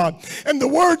of God. And the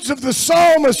words of the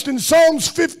psalmist in Psalms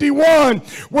 51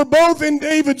 were both in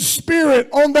David's spirit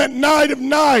on that night of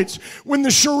nights when the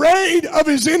charade of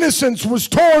his innocence was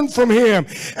torn from him.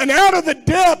 And out of the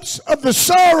depths of the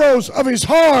sorrows of his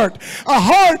heart, a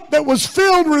heart that was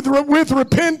filled with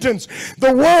repentance,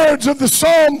 the words of the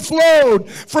psalm flowed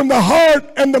from the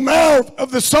heart and the mouth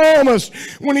of the psalmist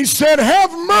when he said,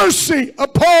 "Have mercy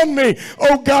upon me,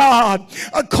 O God,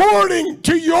 according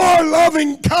to your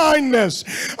loving kindness,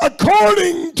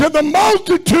 according to the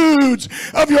multitudes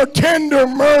of your tender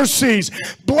mercies.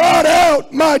 Blot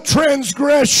out my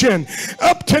transgression."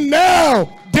 Up to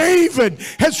now, David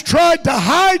has tried to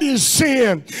hide his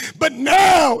sin, but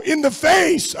now in the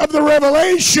face of the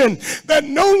revelation that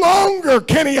no longer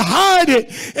can he hide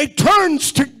it, he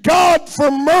turns to God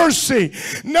for mercy.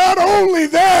 Not only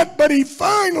that, but he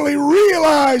finally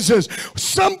realizes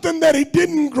something that he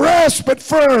didn't grasp at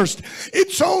first.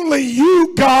 It's only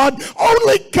you, God.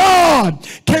 Only God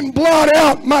can blot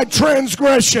out my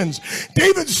transgressions.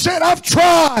 David said, I've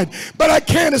tried, but I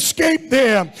can't escape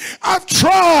them. I've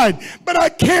tried, but I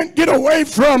can't get away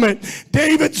from it.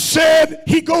 David said,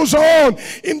 he goes on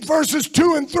in verses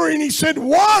 2 and 3, and he said,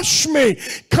 wash me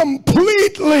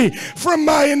completely from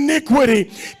my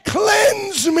iniquity.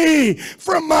 Cleanse me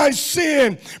from my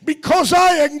sin, because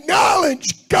I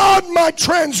acknowledge, God, my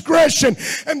transgression.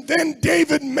 And then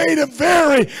David made a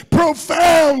very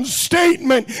profound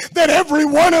statement that every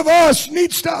one of us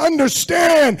needs to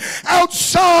understand.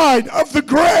 Outside of the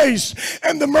grace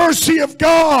and the mercy of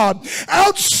God,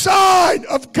 outside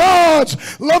of God's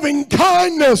loving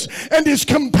kindness and his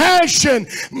compassion,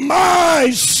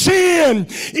 my sin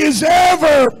is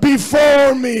ever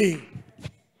before me.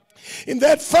 In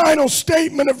that final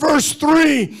statement of verse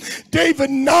 3, David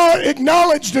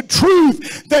acknowledged a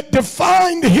truth that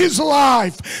defined his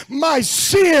life. My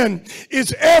sin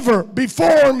is ever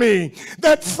before me.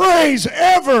 That phrase,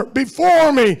 ever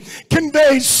before me,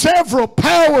 conveys several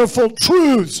powerful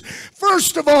truths.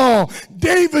 First of all,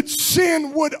 David's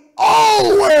sin would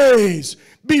always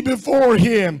be before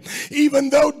him. Even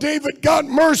though David got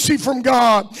mercy from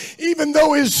God, even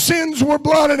though his sins were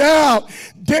blotted out,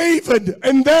 David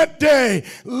in that day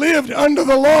lived under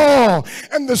the law.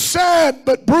 And the sad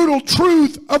but brutal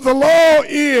truth of the law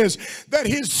is that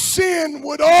his sin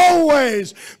would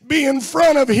always be in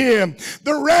front of him.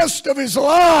 The rest of his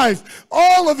life,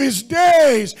 all of his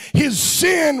days, his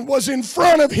sin was in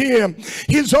front of him.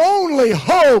 His only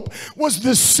hope was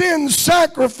the sin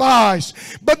sacrifice.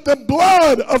 But the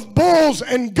blood of bulls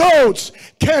and goats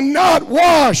cannot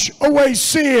wash away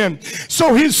sin.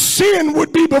 So his sin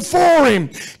would be before him,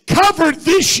 covered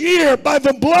this year by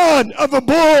the blood of a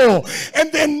bull.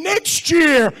 And then next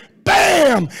year,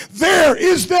 bam, there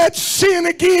is that sin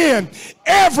again,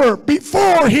 ever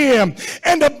before him.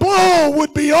 And a bull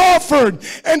would be offered,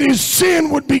 and his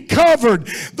sin would be covered.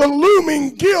 The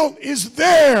looming guilt is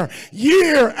there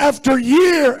year after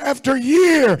year after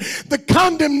year. The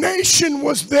condemnation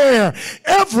was there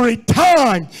every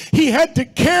time he had to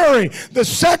carry the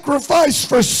sacrifice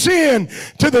for sin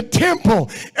to the temple.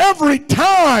 Every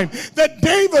time that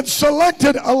David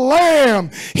selected a lamb,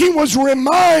 he was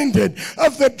reminded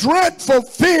of the dreadful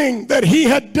thing that he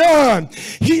had done.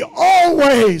 He always,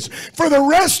 for the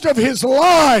rest of his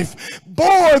life,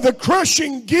 bore the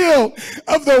crushing guilt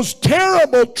of those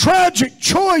terrible, tragic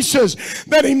choices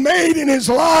that he made in his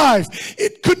life.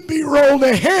 It could be rolled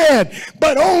ahead,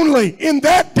 but only in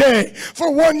that day,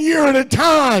 for 1 year at a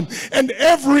time. And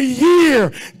every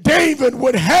year, David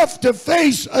would have to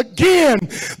face again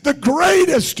the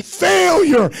greatest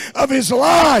failure of his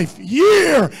life,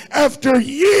 year after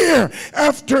year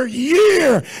after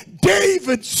year.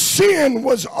 David's sin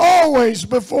was always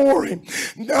before him.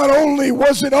 Not only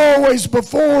was it always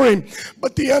before him,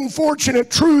 but the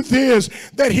unfortunate truth is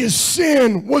that his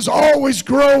sin was always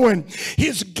growing.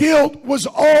 His guilt was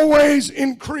always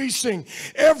increasing.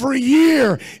 Every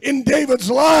year in David's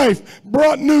life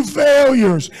brought new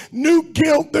failures, new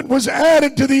guilt that was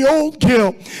added to the old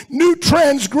guilt, new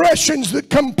transgressions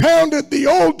that compounded the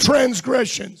old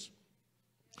transgressions.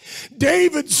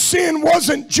 David's sin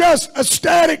wasn't just a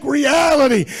static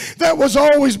reality that was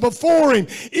always before him.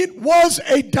 It was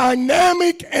a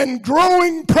dynamic and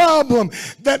growing problem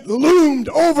that loomed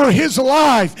over his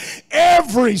life.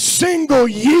 Every single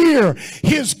year,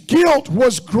 his guilt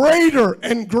was greater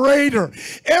and greater.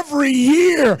 Every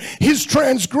year, his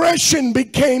transgression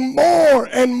became more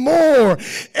and more.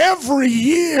 Every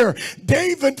year,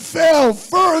 David fell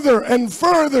further and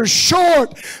further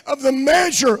short of the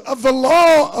measure of the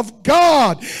law of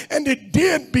God. And it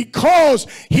did because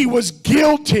he was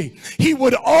guilty. He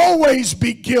would always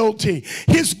be guilty.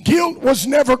 His guilt was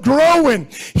never growing.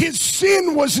 His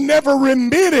sin was never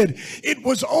remitted. It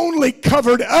was only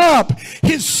covered up.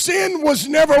 His sin was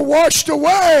never washed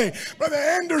away. Brother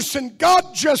Anderson,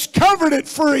 God just covered it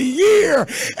for a year,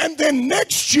 and then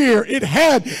next year it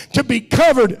had to be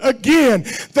covered again.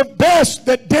 The best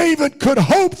that David could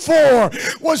hope for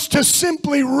was to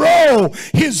simply roll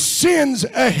his sins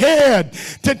ahead,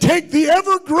 to take the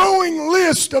ever-growing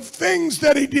list of things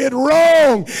that he did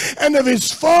wrong and of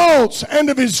his faults and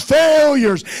of his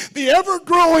failures, the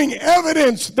ever-growing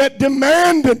evidence that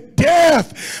demanded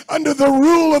death under the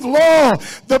rule of law.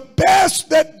 The best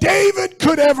that David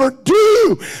could ever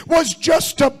do was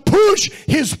just to push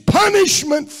his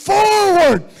punishment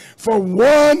forward for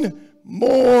one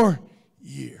more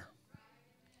year.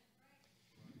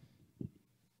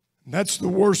 And that's the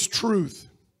worst truth.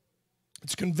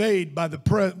 It's conveyed by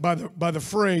the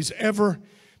phrase, ever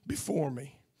before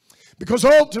me. Because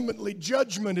ultimately,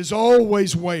 judgment is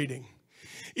always waiting.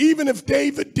 Even if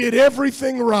David did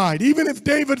everything right, even if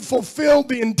David fulfilled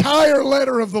the entire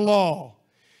letter of the law,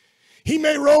 he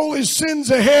may roll his sins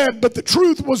ahead, but the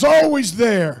truth was always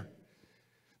there.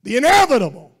 The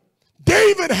inevitable.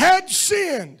 David had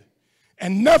sinned,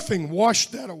 and nothing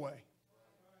washed that away.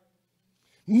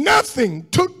 Nothing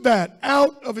took that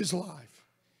out of his life.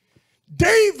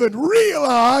 David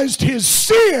realized his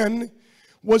sin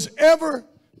was ever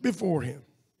before him.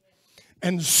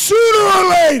 And sooner or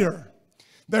later,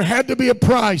 there had to be a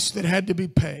price that had to be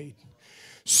paid.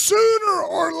 Sooner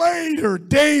or later,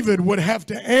 David would have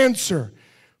to answer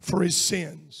for his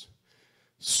sins.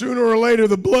 Sooner or later,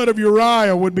 the blood of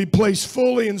Uriah would be placed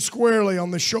fully and squarely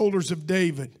on the shoulders of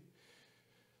David.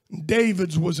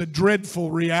 David's was a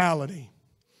dreadful reality.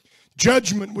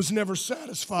 Judgment was never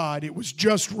satisfied. It was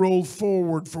just rolled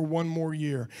forward for one more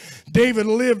year. David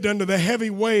lived under the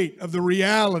heavy weight of the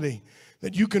reality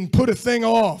that you can put a thing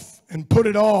off and put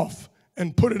it off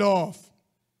and put it off.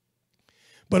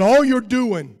 But all you're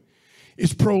doing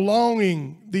is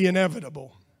prolonging the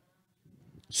inevitable.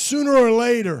 Sooner or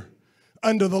later,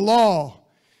 under the law,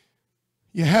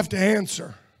 you have to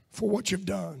answer for what you've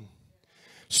done.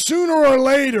 Sooner or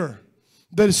later,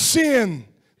 the sin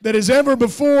that is ever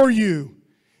before you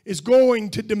is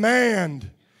going to demand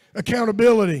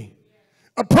accountability.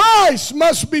 A price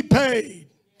must be paid.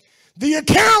 The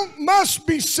account must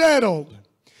be settled.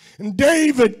 And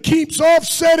David keeps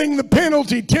offsetting the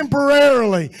penalty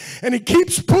temporarily. And he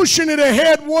keeps pushing it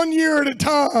ahead 1 year at a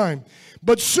time.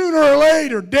 But sooner or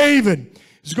later, David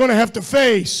is going to have to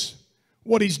face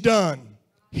what he's done.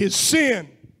 His sin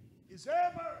is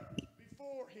ever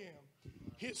before him.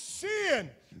 His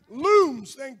sin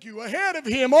looms, thank you, ahead of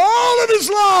him all of his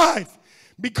life.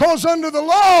 Because under the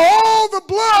law, all the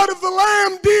blood of the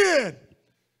Lamb did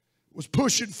was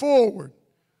push it forward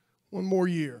 1 more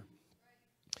year.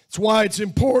 That's why it's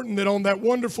important that on that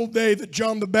wonderful day that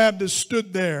John the Baptist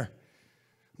stood there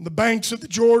on the banks of the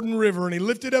Jordan River, and he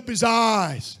lifted up his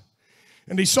eyes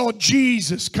and he saw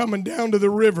Jesus coming down to the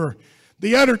river,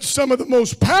 he uttered some of the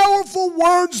most powerful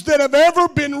words that have ever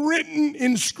been written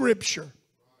in Scripture.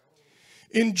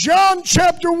 In John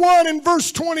chapter 1 and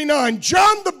verse 29,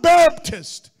 John the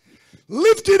Baptist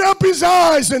lifted up his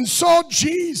eyes and saw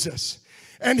Jesus,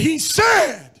 and he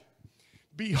said,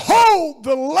 "Behold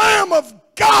the Lamb of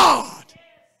God,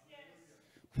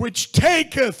 which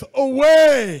taketh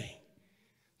away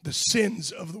the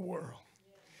sins of the world."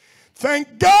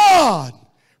 Thank God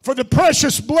for the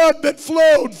precious blood that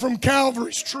flowed from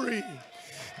Calvary's tree.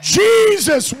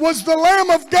 Jesus was the Lamb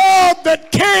of God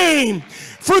that came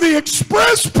for the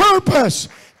express purpose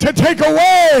to take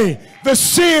away the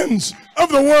sins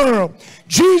of the world.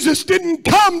 Jesus didn't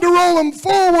come to roll them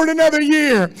forward another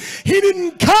year. He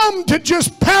didn't come to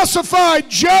just pacify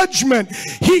judgment.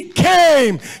 He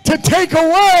came to take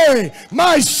away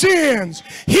my sins.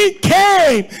 He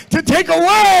came to take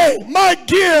away my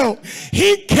guilt.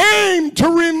 He came to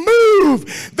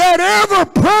remove that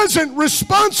ever-present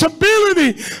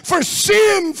responsibility for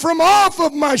sin from off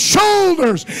of my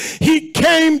shoulders. He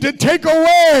came to take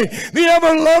away the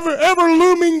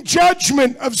ever-looming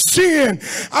judgment of sin.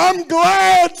 I'm glad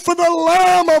for the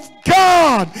Lamb of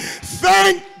God.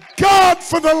 Thank God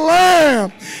for the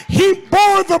Lamb. He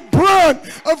bore the brunt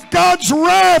of God's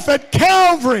wrath at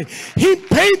Calvary. He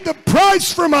paid the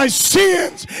price for my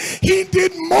sins. He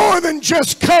did more than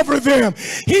just cover them.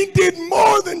 He did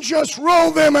more than just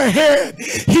roll them ahead.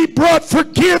 He brought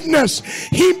forgiveness.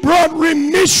 He brought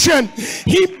remission.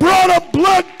 He brought a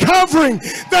blood covering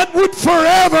that would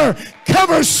forever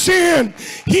cover sin.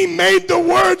 He made the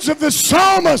words of the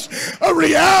psalmist a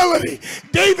reality.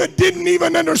 David didn't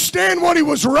even understand what he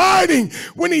was writing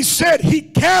when he said, "He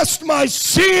cast my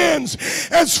sins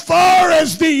as far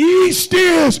as the east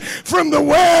is from the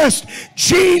west."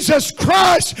 Jesus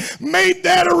Christ made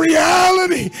that a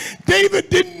reality. David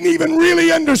didn't even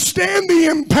really understand the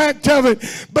impact of it,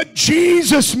 but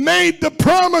Jesus made the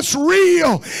promise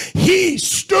real. He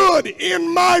stood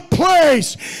in my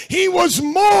place. He was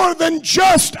more than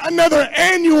just another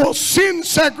annual sin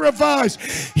sacrifice.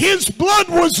 His blood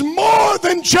was more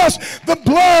than just the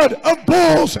blood of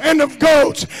bulls and of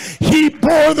goats. He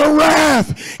bore the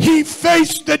wrath. He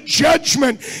faced the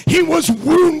judgment. He was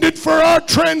wounded for our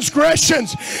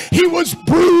transgressions. He was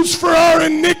bruised for our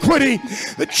iniquity.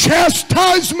 The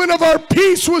chastisement of our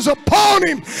peace was upon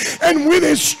him, and with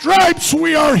his stripes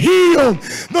we are healed.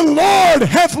 The Lord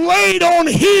hath laid on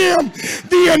him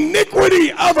the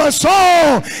iniquity of us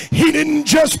all. He didn't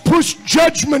just push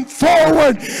judgment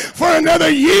forward for another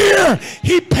year.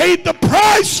 He paid the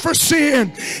price for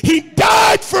sin. He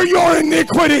died for your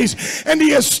iniquities, and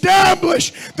he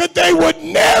established that they would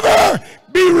never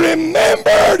be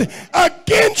remembered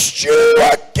against you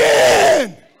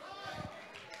again.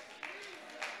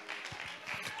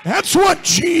 That's what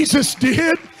Jesus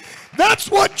did.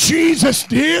 That's what Jesus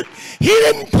did. He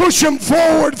didn't push them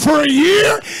forward for a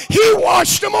year. He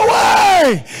washed them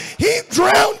away. He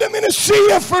drowned them in a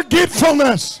sea of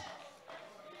forgetfulness.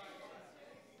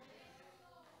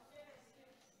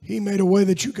 He made a way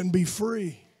that you can be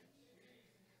free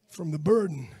from the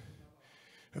burden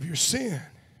of your sin.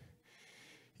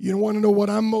 You want to know what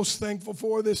I'm most thankful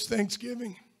for this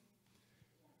Thanksgiving?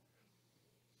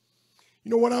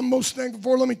 You know what I'm most thankful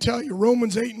for? Let me tell you.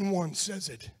 Romans 8:1 says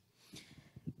it.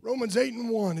 Romans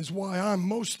 8:1 is why I'm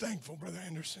most thankful, Brother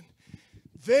Anderson.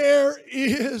 There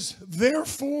is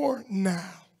therefore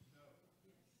now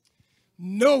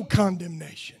no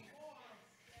condemnation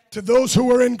to those who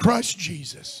are in Christ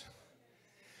Jesus,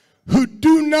 who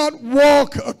do not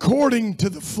walk according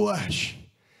to the flesh,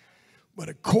 but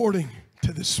according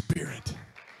to the Spirit.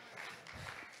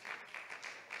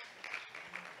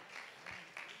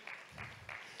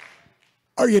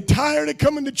 Are you tired of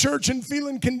coming to church and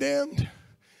feeling condemned?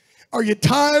 Are you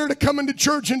tired of coming to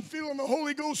church and feeling feeling the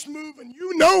Holy Ghost move, and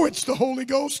you know it's the Holy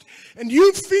Ghost, and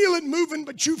you feel it moving,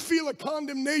 but you feel a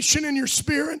condemnation in your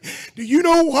spirit. Do you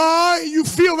know why you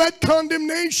feel that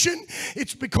condemnation?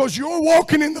 It's because you're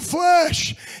walking in the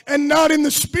flesh and not in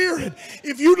the Spirit.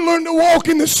 If you'd learn to walk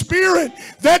in the Spirit,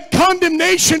 that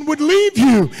condemnation would leave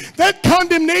you. That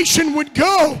condemnation would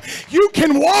go. You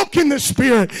can walk in the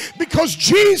Spirit because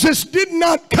Jesus did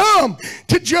not come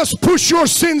to just push your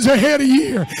sins ahead a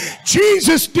year.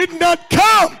 Jesus did not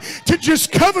come to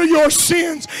just cover your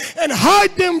sins and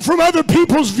hide them from other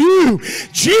people's view.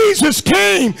 Jesus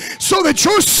came so that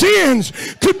your sins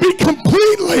could be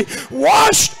completely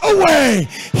washed away.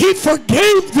 He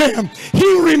forgave them.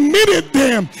 He remitted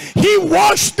them. He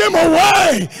washed them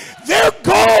away. They're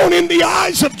gone in the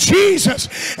eyes of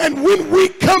Jesus. And when we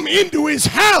come into his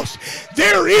house,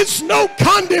 there is no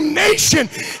condemnation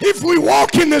if we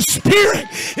walk in the Spirit,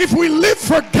 if we live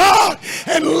for God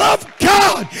and love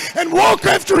God and walk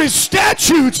after his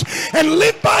statutes and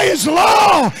live by his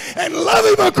law and love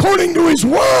him according to his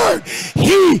word.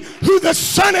 He who the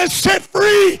Son has set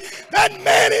free, that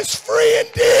man is free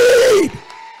indeed.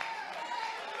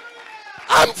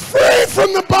 I'm free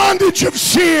from the bondage of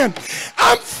sin.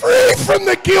 I'm free from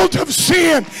the guilt of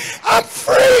sin. I'm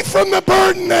free from the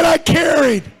burden that I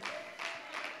carried.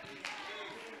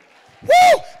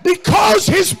 Woo! Because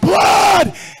his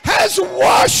blood has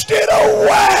washed it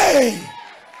away.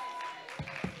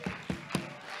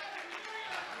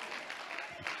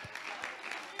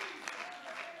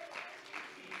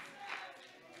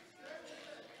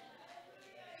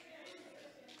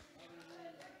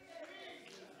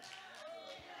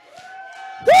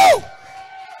 Woo!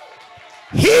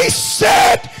 He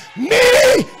set me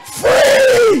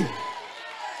free.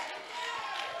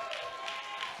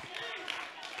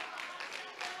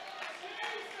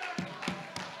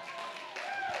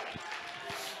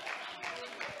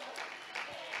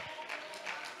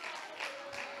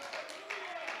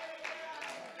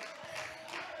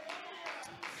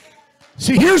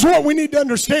 See, here's what we need to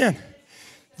understand.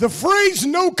 The phrase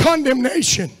no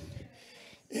condemnation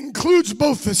includes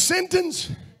both the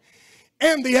sentence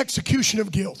and the execution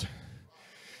of guilt.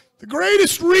 The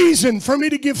greatest reason for me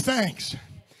to give thanks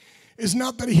is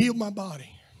not that he healed my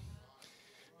body.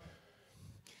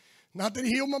 Not that he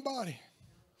healed my body.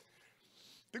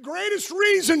 The greatest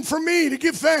reason for me to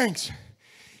give thanks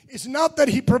is not that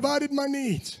he provided my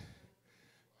needs.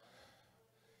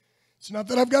 It's not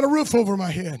that I've got a roof over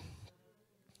my head.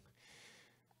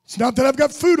 It's not that I've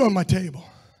got food on my table.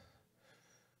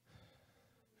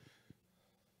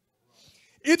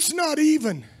 It's not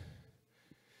even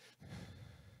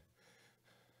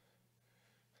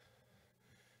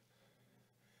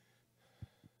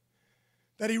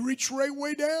that he reached right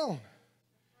way down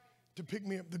to pick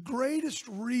me up. The greatest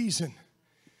reason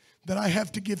that I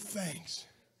have to give thanks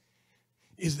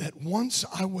is that once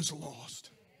I was lost,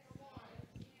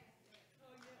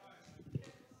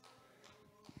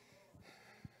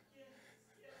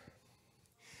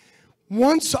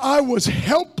 once I was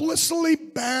helplessly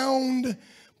bound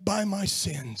by my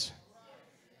sins,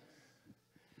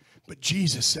 but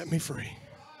Jesus set me free.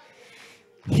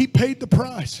 He paid the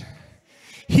price.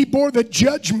 He bore the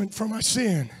judgment for my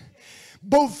sin.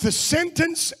 Both the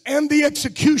sentence and the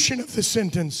execution of the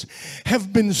sentence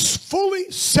have been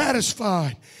fully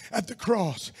satisfied at the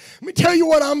cross. Let me tell you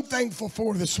what I'm thankful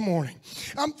for this morning.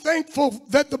 I'm thankful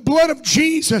that the blood of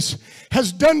Jesus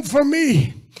has done for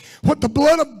me what the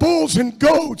blood of bulls and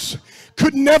goats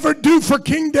could never do for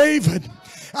King David.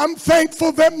 I'm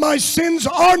thankful that my sins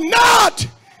are not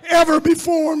ever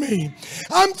before me.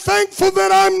 I'm thankful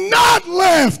that I'm not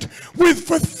left with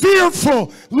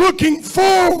fearful looking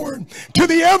forward to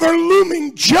the ever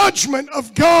looming judgment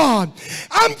of God.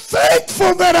 I'm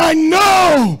thankful that I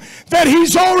know that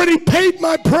he's already paid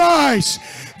my price,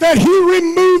 that he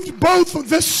removed both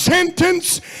the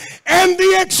sentence and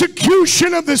the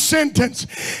execution of the sentence.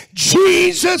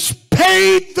 Jesus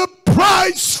paid the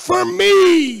price for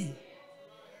me.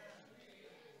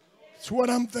 It's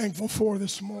what I'm thankful for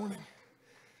this morning.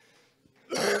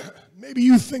 Maybe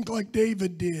you think like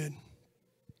David did.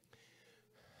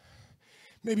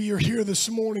 Maybe you're here this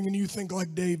morning and you think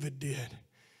like David did.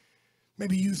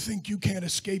 Maybe you think you can't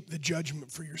escape the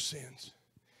judgment for your sins.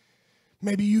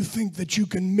 Maybe you think that you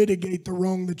can mitigate the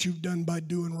wrong that you've done by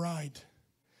doing right.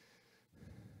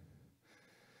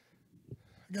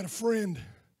 I got a friend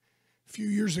a few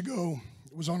years ago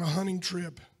that was on a hunting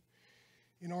trip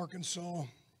in Arkansas.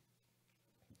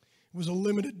 It was a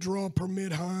limited draw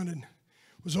permit hunt, and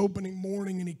it was opening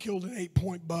morning, and he killed an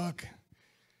 8-point buck.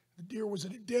 The deer was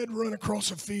at a dead run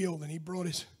across a field, and he brought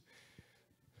his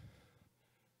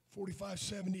 45,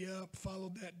 70 up,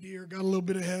 followed that deer, got a little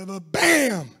bit ahead of it.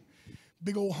 Bam!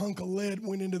 Big old hunk of lead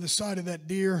went into the side of that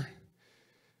deer.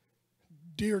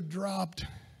 Deer dropped,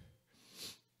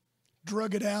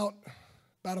 drug it out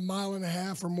about 1.5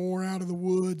 miles or more out of the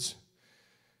woods.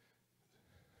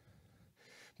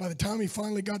 By the time he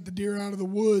finally got the deer out of the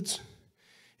woods,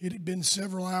 it had been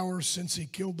several hours since he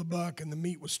killed the buck, and the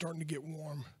meat was starting to get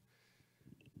warm.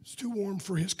 It was too warm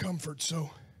for his comfort, so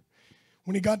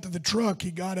when he got to the truck,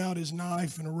 he got out his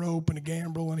knife and a rope and a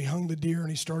gambrel, and he hung the deer, and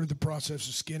he started the process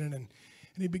of skinning, and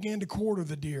he began to quarter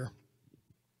the deer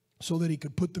so that he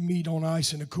could put the meat on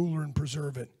ice in a cooler and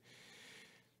preserve it.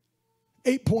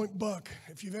 8-point buck,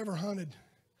 if you've ever hunted,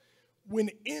 when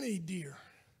any deer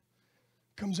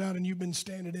comes out and you've been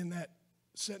sitting in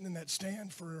that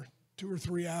stand for 2 or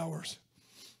 3 hours,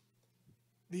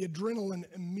 the adrenaline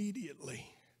immediately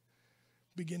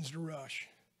begins to rush.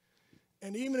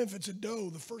 And even if it's a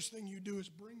doe, the first thing you do is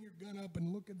bring your gun up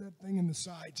and look at that thing in the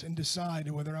sights and decide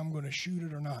whether I'm going to shoot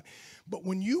it or not. But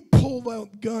when you pull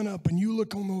that gun up and you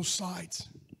look on those sights,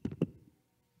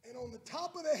 and on the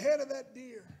top of the head of that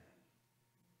deer,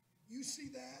 you see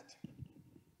that,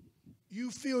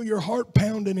 you feel your heart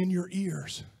pounding in your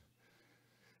ears.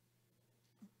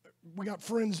 We got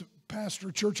friends, pastor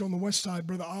of church on the west side,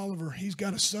 Brother Oliver. He's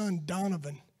got a son,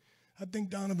 Donovan. I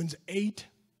think Donovan's 8.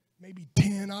 Maybe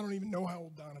 10. I don't even know how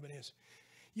old Donovan is.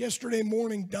 Yesterday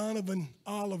morning, Donovan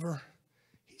Oliver,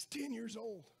 he's 10 years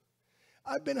old.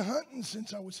 I've been hunting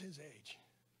since I was his age.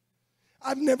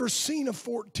 I've never seen a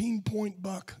 14-point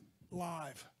buck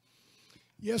live.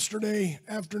 Yesterday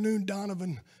afternoon,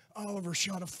 Donovan Oliver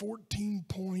shot a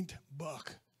 14-point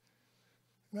buck.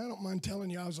 And I don't mind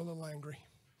telling you, I was a little angry.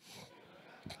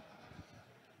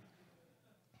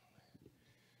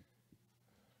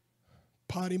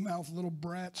 Potty mouth little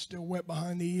brat, still wet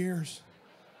behind the ears.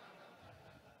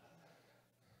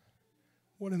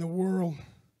 What in the world?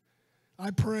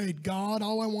 I prayed, God,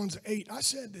 all I want is 8. I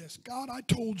said this, God, I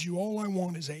told you all I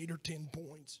want is 8 or 10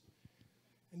 points.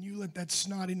 And you let that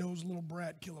snotty-nosed little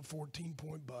brat kill a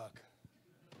 14-point buck.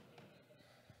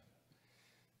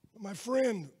 My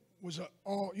friend was,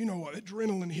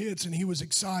 adrenaline hits, and he was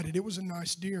excited. It was a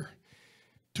nice deer.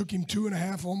 Took him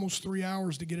 2.5, almost 3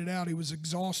 hours to get it out. He was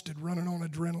exhausted, running on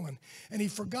adrenaline. And he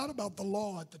forgot about the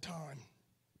law at the time,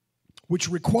 which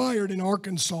required in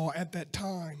Arkansas at that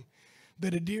time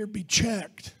that a deer be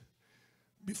checked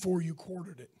before you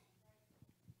quartered it.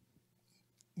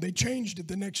 They changed it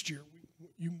the next year.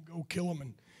 You can go kill them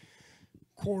and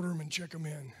quarter them and check them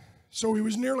in. So he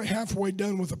was nearly halfway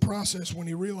done with the process when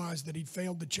he realized that he'd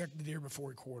failed to check the deer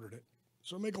before he quartered it.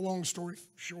 So to make a long story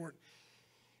short,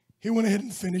 he went ahead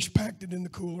and finished, packed it in the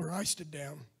cooler, iced it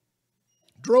down,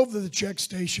 drove to the check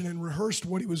station, and rehearsed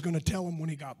what he was going to tell him when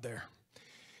he got there.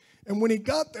 And when he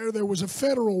got there, there was a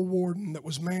federal warden that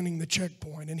was manning the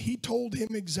checkpoint, and he told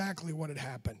him exactly what had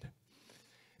happened.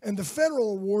 And the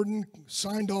federal warden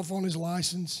signed off on his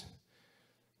license,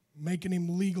 making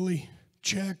him legally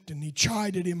checked, and he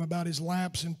chided him about his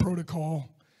lapse in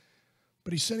protocol.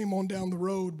 But he sent him on down the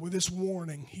road with this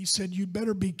warning. He said, you'd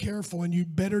better be careful and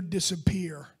you'd better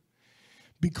disappear,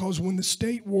 because when the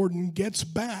state warden gets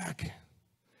back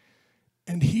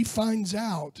and he finds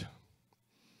out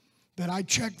that I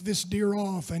checked this deer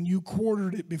off and you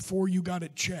quartered it before you got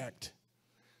it checked,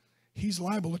 he's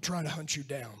liable to try to hunt you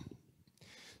down.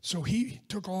 So he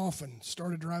took off and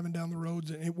started driving down the roads,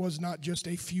 and it was not just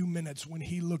a few minutes when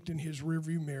he looked in his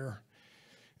rearview mirror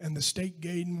and the state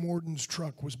game warden's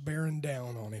truck was bearing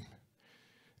down on him.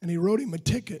 And he wrote him a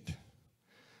ticket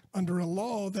under a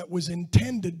law that was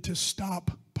intended to stop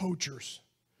poachers.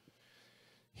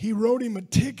 He wrote him a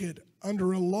ticket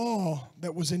under a law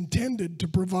that was intended to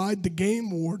provide the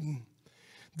game warden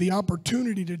the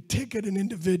opportunity to ticket an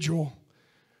individual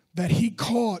that he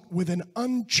caught with an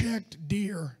unchecked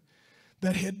deer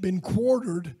that had been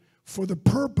quartered for the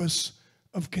purpose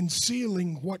of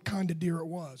concealing what kind of deer it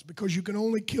was, because you can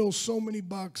only kill so many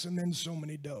bucks and then so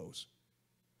many does.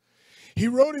 He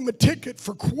wrote him a ticket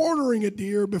for quartering a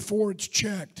deer before it's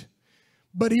checked,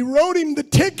 but he wrote him the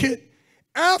ticket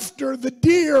after the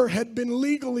deer had been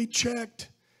legally checked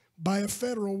by a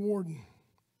federal warden.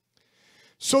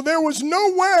 So there was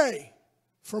no way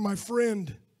for my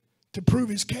friend to prove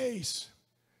his case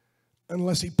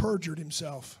unless he perjured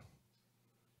himself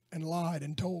and lied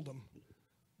and told them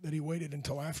that he waited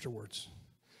until afterwards.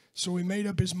 So he made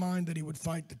up his mind that he would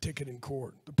fight the ticket in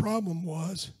court. The problem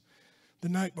was, the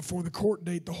night before the court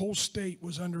date, the whole state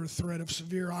was under a threat of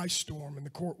severe ice storm, and the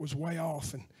court was way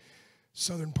off in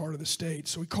southern part of the state.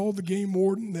 So he called the game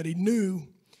warden that he knew,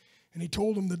 and he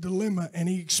told him the dilemma, and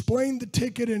he explained the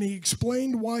ticket, and he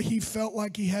explained why he felt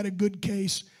like he had a good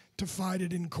case to fight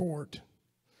it in court.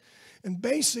 And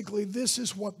basically, this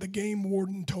is what the game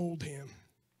warden told him.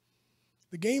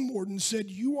 The game warden said,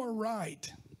 "You are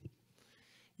right.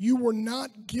 You were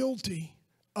not guilty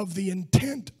of the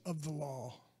intent of the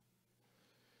law.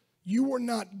 You were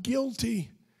not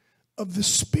guilty of the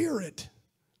spirit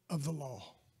of the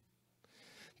law.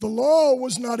 The law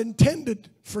was not intended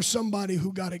for somebody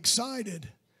who got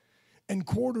excited and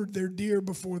quartered their deer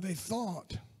before they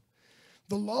thought.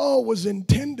 The law was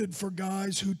intended for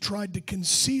guys who tried to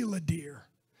conceal a deer,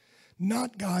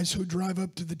 not guys who drive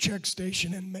up to the check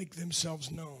station and make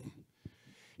themselves known."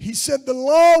 He said the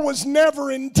law was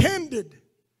never intended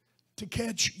to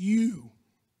catch you.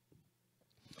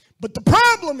 But the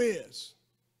problem is,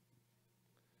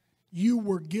 you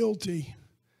were guilty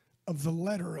of the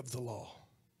letter of the law.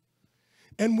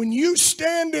 And when you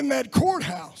stand in that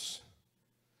courthouse,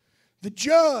 the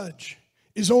judge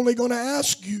is only going to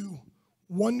ask you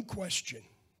one question.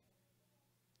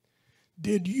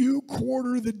 Did you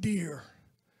quarter the deer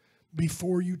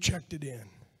before you checked it in?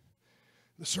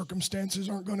 The circumstances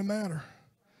aren't going to matter.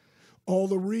 All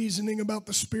the reasoning about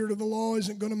the spirit of the law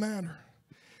isn't going to matter.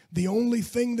 The only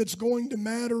thing that's going to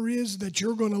matter is that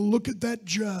you're going to look at that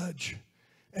judge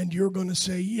and you're going to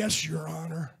say, "Yes, Your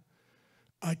Honor,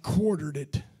 I quartered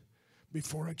it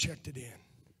before I checked it in."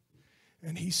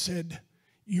 And he said,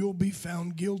 "You'll be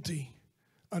found guilty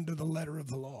under the letter of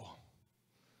the law."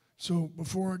 So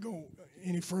before I go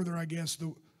any further, I guess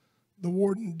the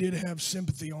warden did have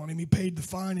sympathy on him. He paid the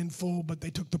fine in full, but they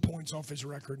took the points off his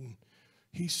record, and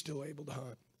he's still able to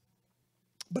hunt.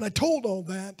 But I told all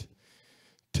that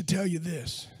to tell you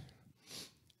this.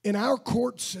 In our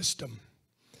court system,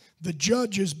 the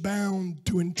judge is bound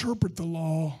to interpret the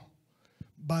law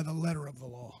by the letter of the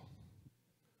law.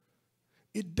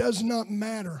 It does not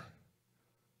matter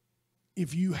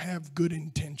if you have good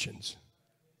intentions.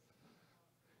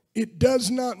 It does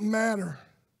not matter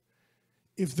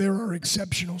if there are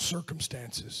exceptional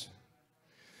circumstances.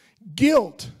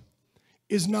 Guilt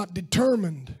is not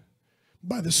determined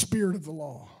by the spirit of the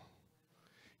law.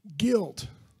 Guilt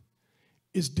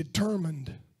is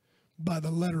determined by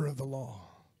the letter of the law.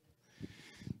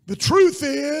 The truth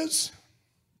is,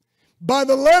 by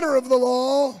the letter of the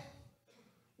law,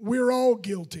 we're all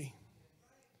guilty.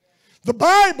 The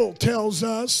Bible tells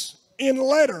us in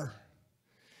letter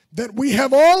that we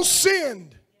have all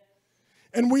sinned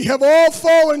and we have all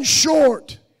fallen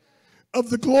short of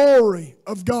the glory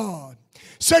of God.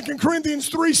 2 Corinthians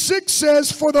 3:6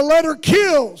 says, "For the letter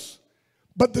kills,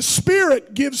 but the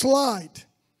Spirit gives light."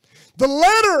 The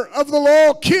letter of the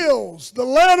law kills. The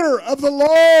letter of the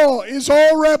law is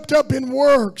all wrapped up in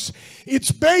works.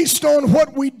 It's based on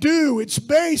what we do. It's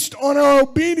based on our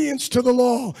obedience to the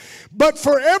law. But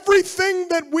for everything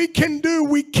that we can do,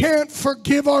 we can't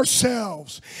forgive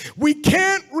ourselves. We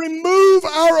can't remove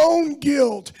our own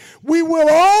guilt. We will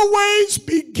always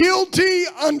be guilty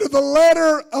under the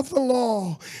letter of the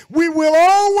law. We will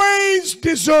always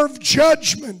deserve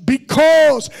judgment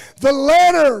because the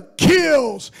letter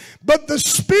kills. But the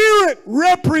Spirit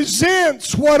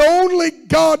represents what only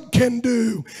God can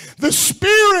do. The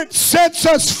Spirit sets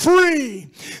us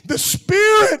free. The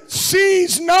Spirit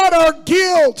sees not our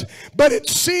guilt, but it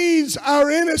sees our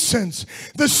innocence.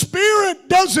 The Spirit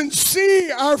doesn't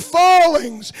see our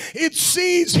fallings. It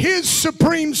sees His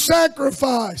supreme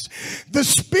sacrifice. The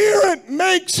Spirit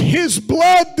makes His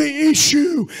blood the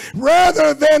issue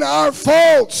rather than our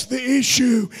faults the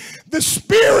issue. The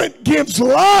Spirit gives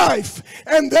life,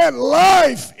 and that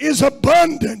life is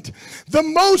abundant. The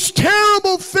most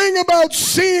terrible thing about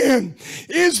sin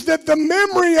is that the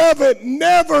memory of it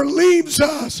never leaves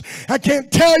us. I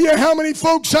can't tell you how many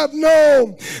folks I've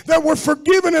known that were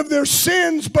forgiven of their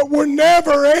sins, but were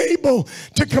never able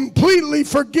to completely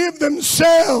forgive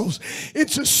themselves.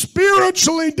 It's a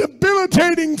spiritually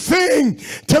debilitating thing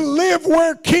to live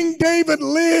where King David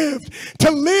lived,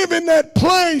 to live in that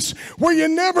place where you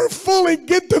never fully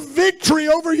get the victory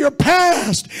over your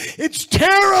past. It's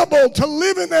terrible to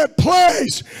live in that place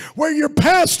where your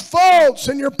past faults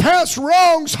and your past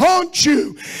wrongs haunt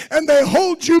you and they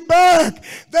hold you back.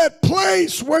 That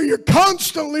place where you're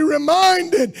constantly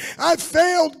reminded, I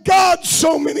failed God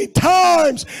so many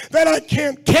times that I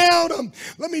can't count them.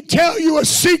 Let me tell you a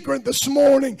secret this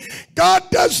morning. God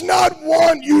does not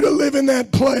want you to live in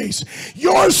that place.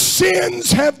 Your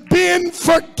sins have been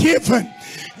forgiven.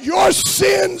 Your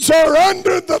sins are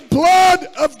under the blood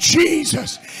of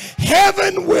Jesus.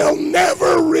 Heaven will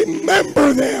never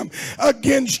remember them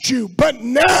against you. But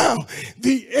now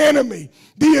the enemy,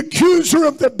 the accuser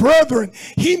of the brethren,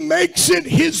 he makes it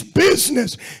his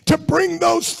business to bring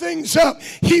those things up.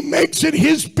 He makes it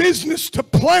his business to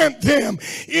plant them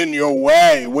in your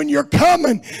way when you're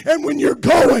coming and when you're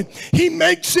going. He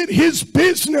makes it his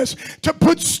business to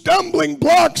put stumbling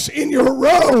blocks in your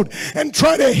road and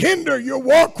try to hinder your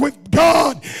walk with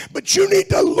God. But you need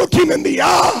to look him in the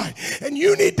eye and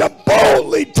you need to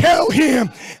boldly tell him,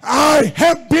 I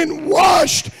have been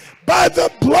washed by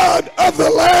the blood of the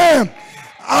Lamb.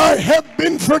 I have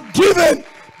been forgiven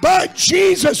by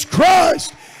Jesus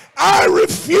Christ. I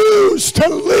refuse to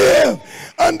live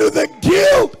under the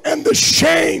guilt and the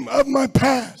shame of my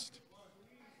past.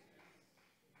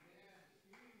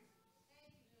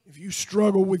 If you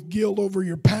struggle with guilt over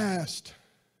your past,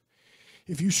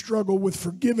 if you struggle with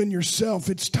forgiving yourself,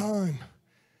 it's time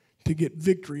to get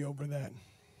victory over that.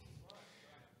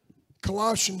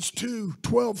 Colossians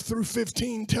 2:12 through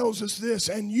 15 tells us this,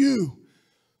 and you,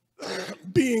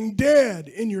 being dead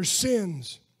in your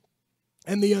sins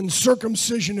and the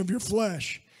uncircumcision of your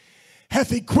flesh, hath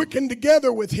he quickened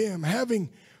together with him, having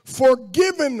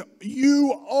forgiven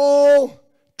you all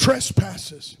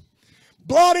trespasses,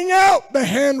 blotting out the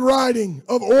handwriting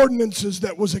of ordinances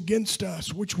that was against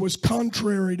us, which was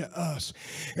contrary to us,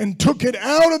 and took it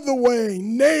out of the way,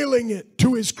 nailing it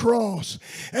to his cross.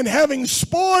 And having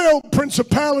spoiled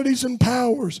principalities and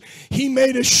powers, he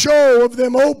made a show of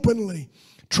them openly,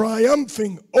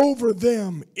 triumphing over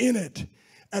them in it.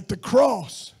 At the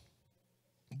cross,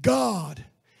 God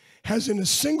has in a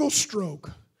single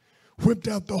stroke whipped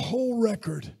out the whole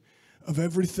record of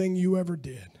everything you ever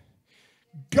did.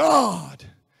 God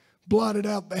blotted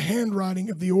out the handwriting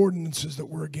of the ordinances that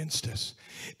were against us.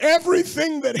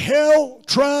 Everything that hell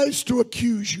tries to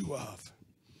accuse you of,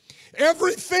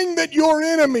 everything that your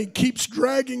enemy keeps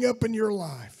dragging up in your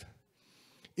life,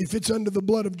 if it's under the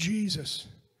blood of Jesus,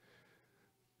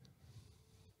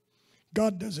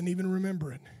 God doesn't even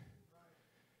remember it.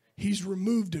 He's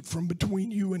removed it from between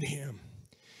you and him.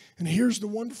 And here's the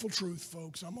wonderful truth,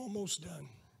 folks. I'm almost done.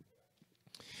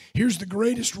 Here's the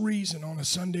greatest reason on a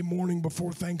Sunday morning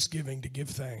before Thanksgiving to give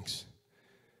thanks.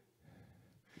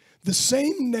 The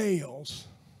same nails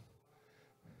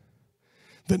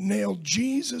that nailed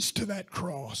Jesus to that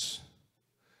cross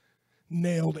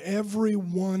nailed every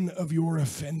one of your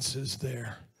offenses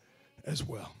there as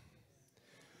well.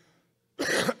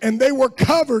 And they were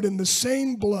covered in the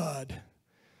same blood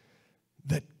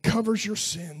that covers your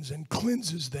sins and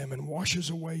cleanses them and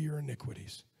washes away your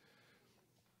iniquities.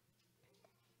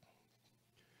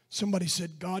 Somebody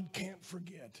said, God can't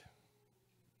forget.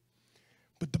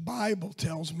 But the Bible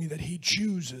tells me that he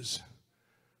chooses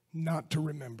not to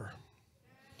remember.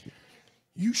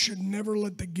 You should never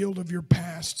let the guilt of your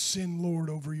past sin lord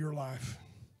over your life.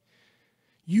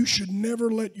 You should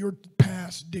never let your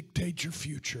past dictate your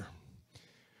future.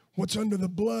 What's under the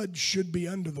blood should be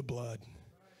under the blood.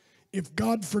 If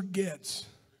God forgets,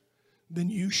 then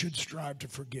you should strive to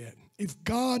forget. If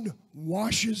God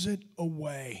washes it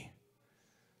away,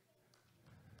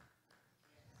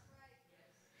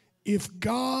 if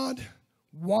God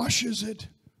washes it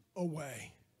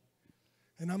away,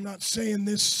 and I'm not saying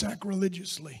this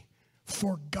sacrilegiously,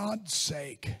 for God's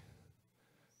sake,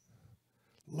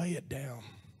 lay it down.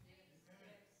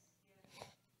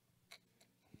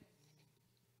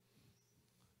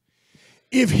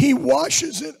 If he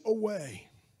washes it away,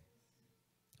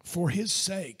 for his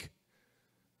sake,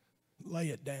 lay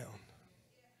it down.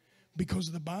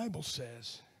 Because the Bible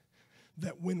says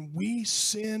that when we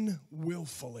sin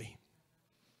willfully,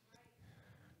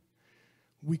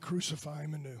 we crucify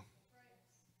him anew.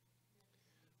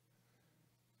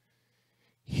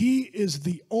 He is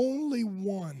the only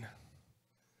one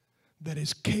that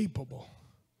is capable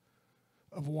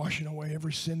of washing away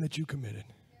every sin that you committed.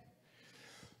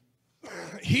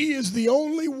 He is the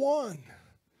only one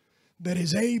that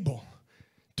is able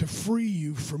to free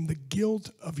you from the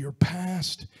guilt of your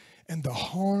past and the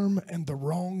harm and the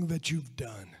wrong that you've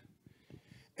done.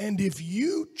 And if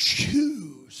you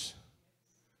choose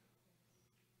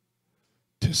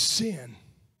to sin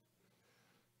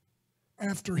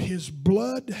after his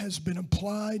blood has been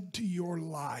applied to your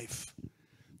life,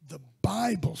 the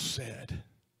Bible said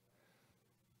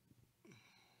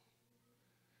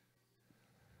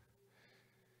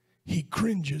he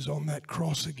cringes on that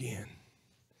cross again.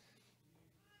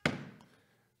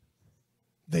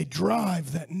 They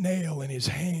drive that nail in his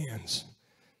hands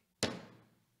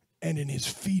and in his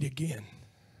feet again.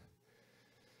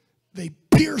 They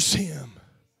pierce him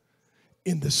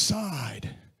in the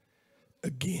side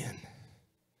again.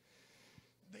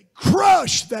 They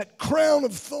crushed that crown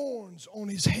of thorns on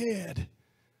his head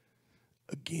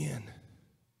again.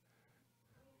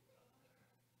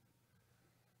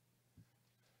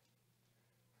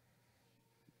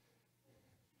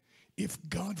 If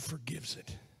God forgives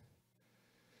it,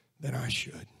 then I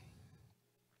should.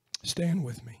 Stand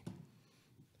with me.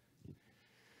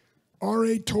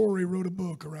 R.A. Torrey wrote a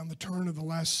book around the turn of the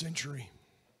last century.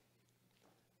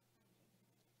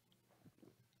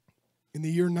 In the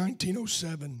year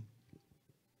 1907.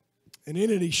 And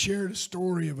in it he shared a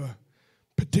story of a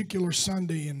particular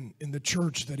Sunday in the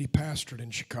church that he pastored in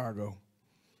Chicago.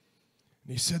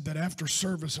 And he said that after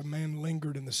service a man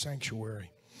lingered in the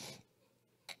sanctuary.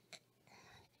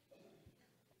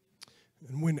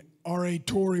 And when R.A.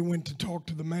 Torrey went to talk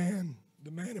to the man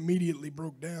immediately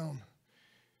broke down.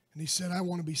 And he said, I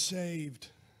want to be saved.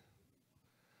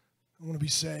 I want to be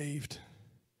saved.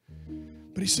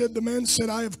 But he said, the man said,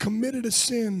 I have committed a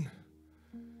sin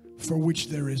for which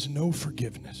there is no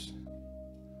forgiveness.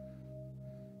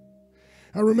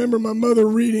 I remember my mother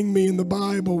reading me in the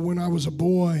Bible when I was a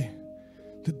boy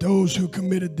that those who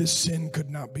committed this sin could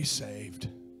not be saved.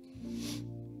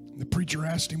 The preacher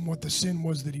asked him what the sin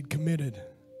was that he'd committed.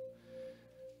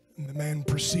 And the man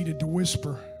proceeded to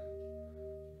whisper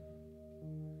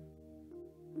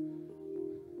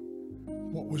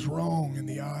what was wrong in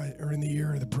the eye or in the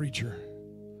ear of the preacher.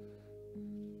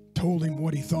 Told him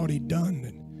what he thought he'd done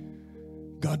that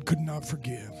God could not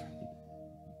forgive.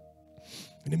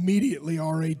 And immediately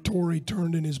R.A. Torrey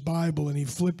turned in his Bible and he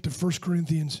flipped to 1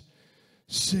 Corinthians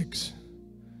 6,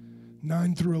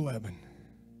 9 through 11.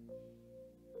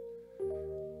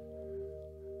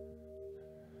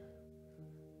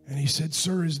 And he said,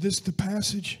 sir, is this the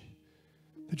passage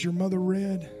that your mother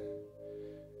read?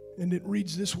 And it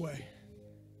reads this way.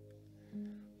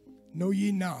 Know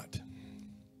ye not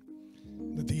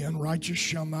that the unrighteous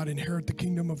shall not inherit the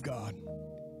kingdom of God?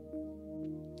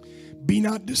 Be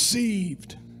not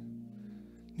deceived,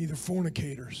 neither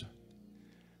fornicators,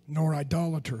 nor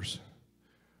idolaters,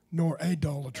 nor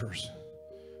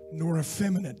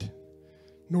effeminate,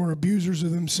 nor abusers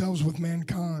of themselves with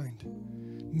mankind,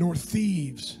 nor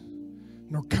thieves,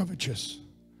 nor covetous,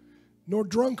 nor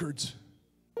drunkards,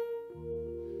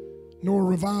 nor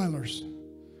revilers,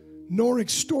 nor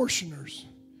extortioners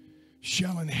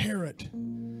shall inherit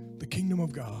the kingdom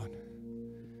of God.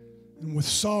 And with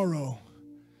sorrow,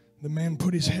 the man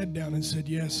put his head down and said,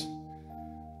 yes,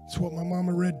 that's what my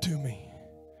mama read to me.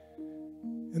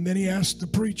 And then he asked the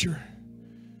preacher,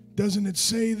 doesn't it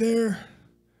say there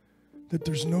that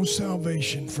there's no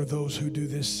salvation for those who do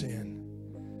this sin?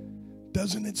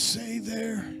 Doesn't it say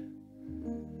there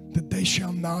that they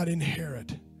shall not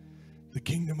inherit the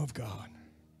kingdom of God?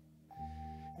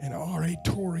 And R.A.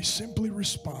 Torrey simply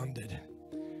responded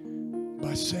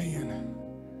by saying,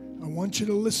 I want you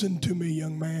to listen to me,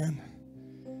 young man,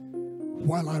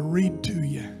 while I read to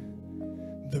you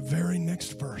the very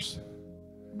next verse.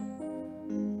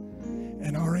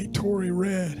 And R.A. Torrey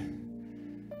read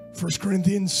 1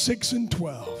 Corinthians 6 and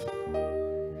 12.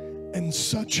 And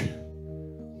such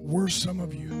were some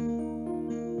of you.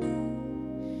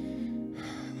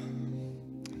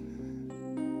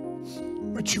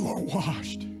 But you are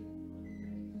washed.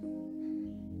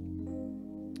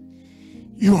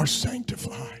 You are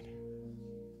sanctified.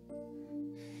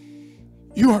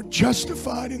 You are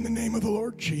justified in the name of the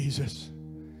Lord Jesus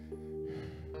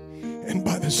and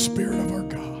by the Spirit of our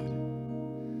God.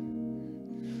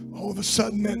 All of a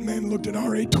sudden that man looked at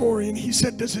R.A. Torrey and he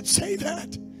said, does it say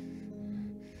that?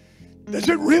 Does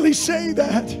it really say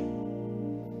that?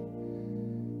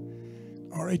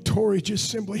 R.A. Torrey just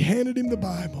simply handed him the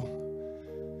Bible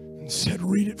and said,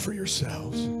 read it for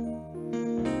yourselves.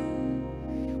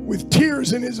 With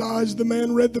tears in his eyes, the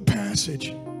man read the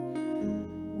passage,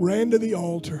 ran to the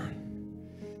altar,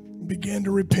 and began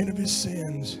to repent of his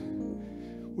sins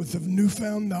with the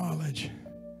newfound knowledge.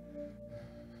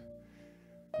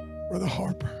 Brother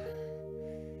Harper,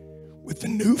 with the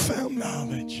newfound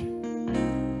knowledge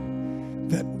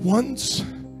that once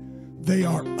they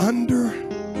are under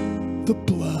the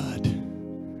blood,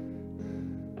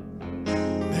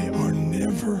 they are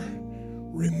never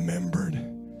remembered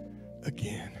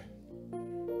again.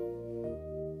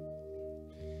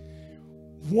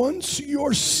 Once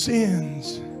your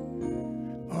sins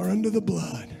are under the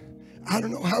blood, I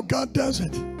don't know how God does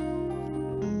it.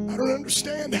 I don't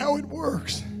understand how it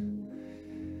works.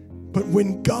 But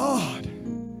when God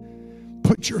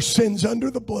puts your sins under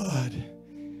the blood,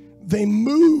 they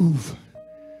move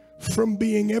from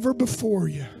being ever before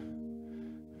you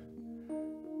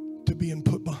to being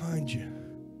put behind you.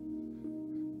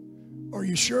 Are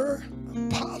you sure? I'm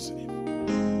positive.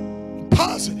 I'm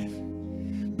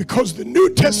positive. Because the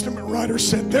New Testament writer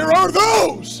said there are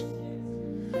those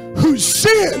whose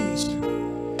sins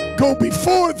go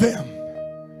before them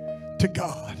to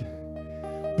God.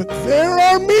 But there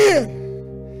are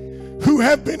men who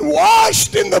have been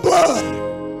washed in the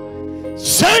blood,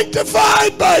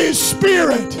 sanctified by His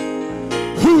Spirit,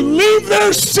 who leave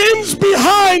their sins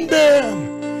behind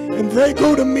them, and they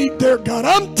go to meet their God.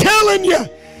 I'm telling you,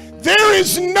 there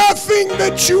is nothing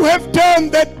that you have done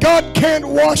that God can't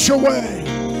wash away.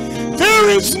 There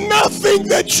is nothing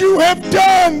that you have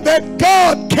done that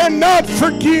God cannot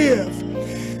forgive.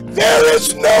 There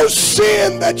is no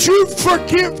sin that you've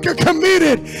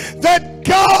committed that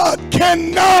God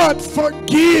cannot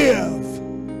forgive.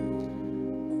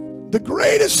 The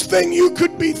greatest thing you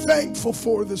could be thankful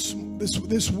for this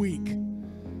week,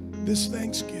 this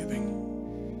Thanksgiving,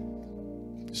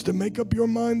 is to make up your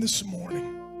mind this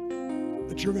morning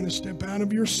that you're going to step out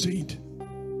of your seat.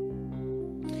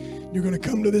 You're going to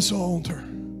come to this altar,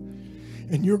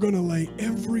 and you're going to lay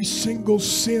every single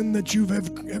sin that you've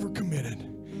ever committed,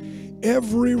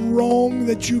 every wrong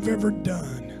that you've ever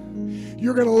done.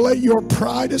 You're going to lay your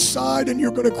pride aside, and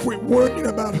you're going to quit worrying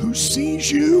about who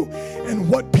sees you and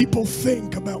what people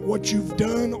think about what you've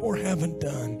done or haven't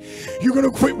done. You're going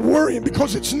to quit worrying,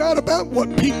 because it's not about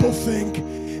what people think,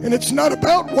 and it's not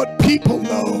about what people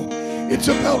know. It's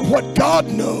about what God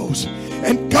knows.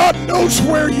 And God knows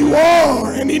where you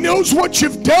are, and He knows what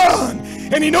you've done,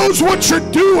 and He knows what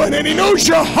you're doing, and He knows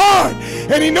your heart,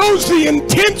 and He knows the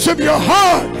intents of your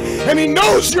heart, and He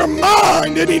knows your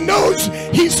mind, and He knows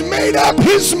He's made up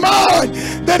His mind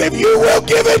that if you will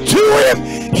give it to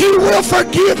Him, He will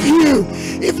forgive you.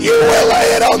 If you will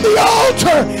lay it on the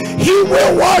altar, He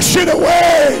will wash it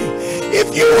away.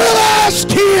 If you will ask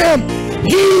Him,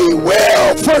 He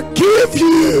will forgive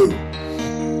you.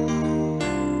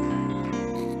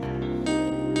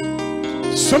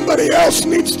 Somebody else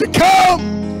needs to come.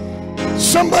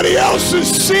 Somebody else's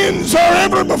sins are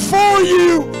ever before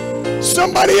you.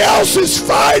 Somebody else is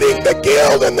fighting the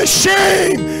guilt and the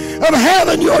shame of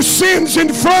having your sins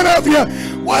in front of you.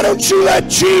 Why don't you let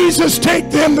Jesus take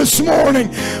them this morning?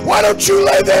 Why don't you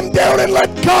lay them down and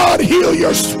let God heal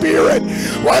your spirit?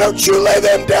 Why don't you lay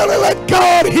them down and let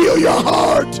God heal your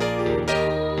heart?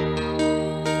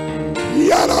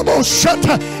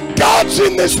 God's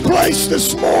in this place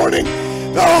this morning.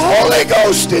 The Holy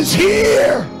Ghost is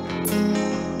here.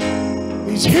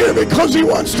 He's here because He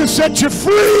wants to set you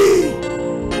free.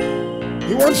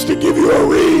 He wants to give you a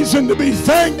reason to be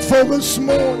thankful this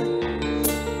morning.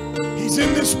 He's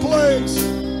in this place.